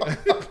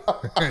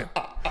booties?"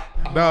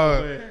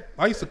 No,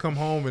 I used to come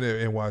home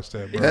and watch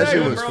that, bro. That shit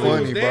Exactly, was bro. funny,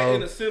 It was that bro.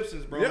 and The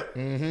Simpsons, bro.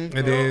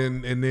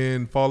 And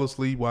then fall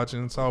asleep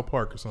watching South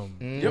Park or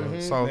something.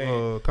 Yep.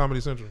 South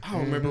Comedy Central. I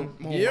don't remember.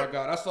 Oh Yep. my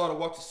God, I started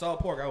watching South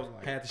Park. I was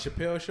like, Had the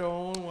Chappelle show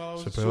on while I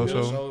was Chappelle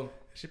show. so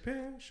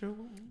Chappelle show.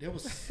 that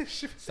was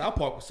South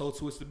Park was so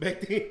twisted back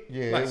then.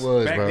 Yeah, Like, it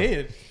was, Back bro.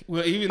 then,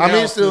 Well, even I now,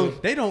 mean, still,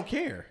 they don't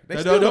care. They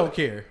No, still no, no. don't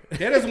care.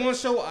 that is one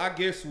show I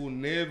guess will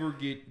never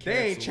get canceled.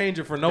 They ain't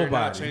changing for They're not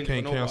nobody. changing You for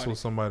can't nobody. cancel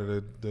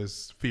somebody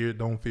that's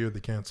don't fear the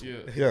cancel. Yeah.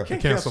 yeah,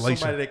 Can't cancellation.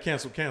 Somebody that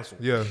cancel.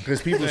 Yeah.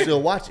 because people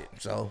still watch it.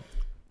 So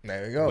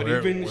there you go. But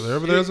even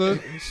Wherever shit-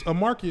 there's a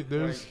market,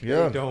 there's.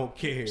 Yeah, They don't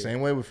care.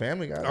 same way with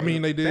Family Guy. I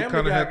mean, they did Family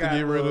kind of Guy have to got,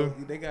 get rid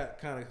of. They got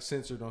kind of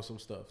censored on some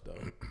stuff though.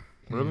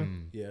 Really?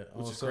 Yeah,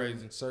 on is certain,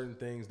 crazy. certain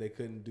things they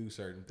couldn't do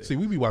certain things. See,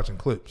 we be watching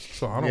clips,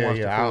 so I don't Yeah, watch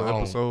yeah, the I full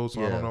don't- episode,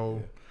 so I yeah. don't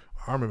know.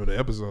 I remember the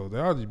episode.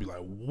 I'll just be like,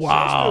 Show's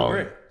wow. still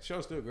great.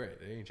 Show's still great.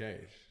 They ain't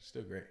changed.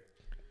 Still great.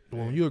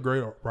 When you're a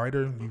great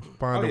writer, you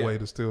find Oh, a yeah. way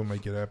to still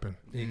make it happen.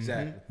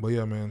 Exactly. But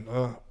yeah, man,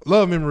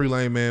 love memory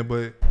lane, man.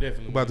 But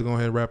Definitely. we're about to go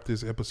ahead and wrap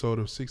this episode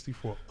of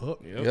 64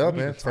 up. Yep. yeah, we need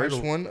man, a first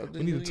title. one of the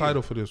We need new a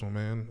title for this one,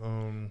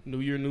 man.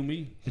 New Year, new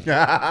me.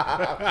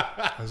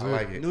 That's I it.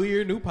 like it. New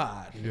Year, new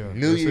pod. Yeah,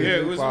 New that's it. Year,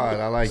 it new was pod.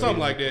 I like something it.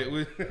 like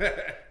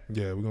that.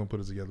 Yeah, we're gonna put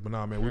it together. But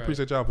nah, man, we Right.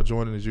 appreciate y'all for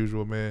joining as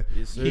usual, man.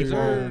 Yes, Keep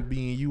sir. on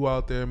being you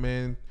out there,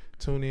 man.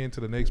 Tune in to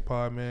the next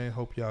pod, man.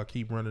 Hope y'all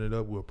keep running it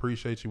up. We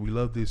appreciate you. We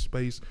love this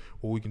space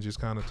where we can just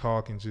kind of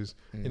talk and just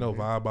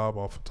vibe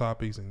off of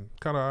topics and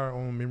kind of our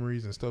own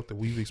memories and stuff that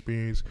we've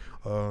experienced.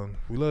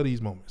 We love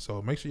these moments.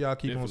 So make sure y'all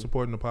keep on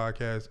supporting the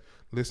podcast.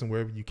 Listen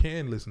wherever you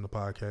can listen to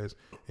podcasts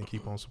and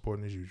keep on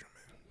supporting as usual,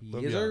 man.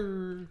 Love Yes, y'all.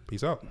 sir.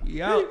 Peace out.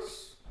 Yeah.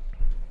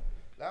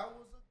 That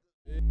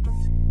was a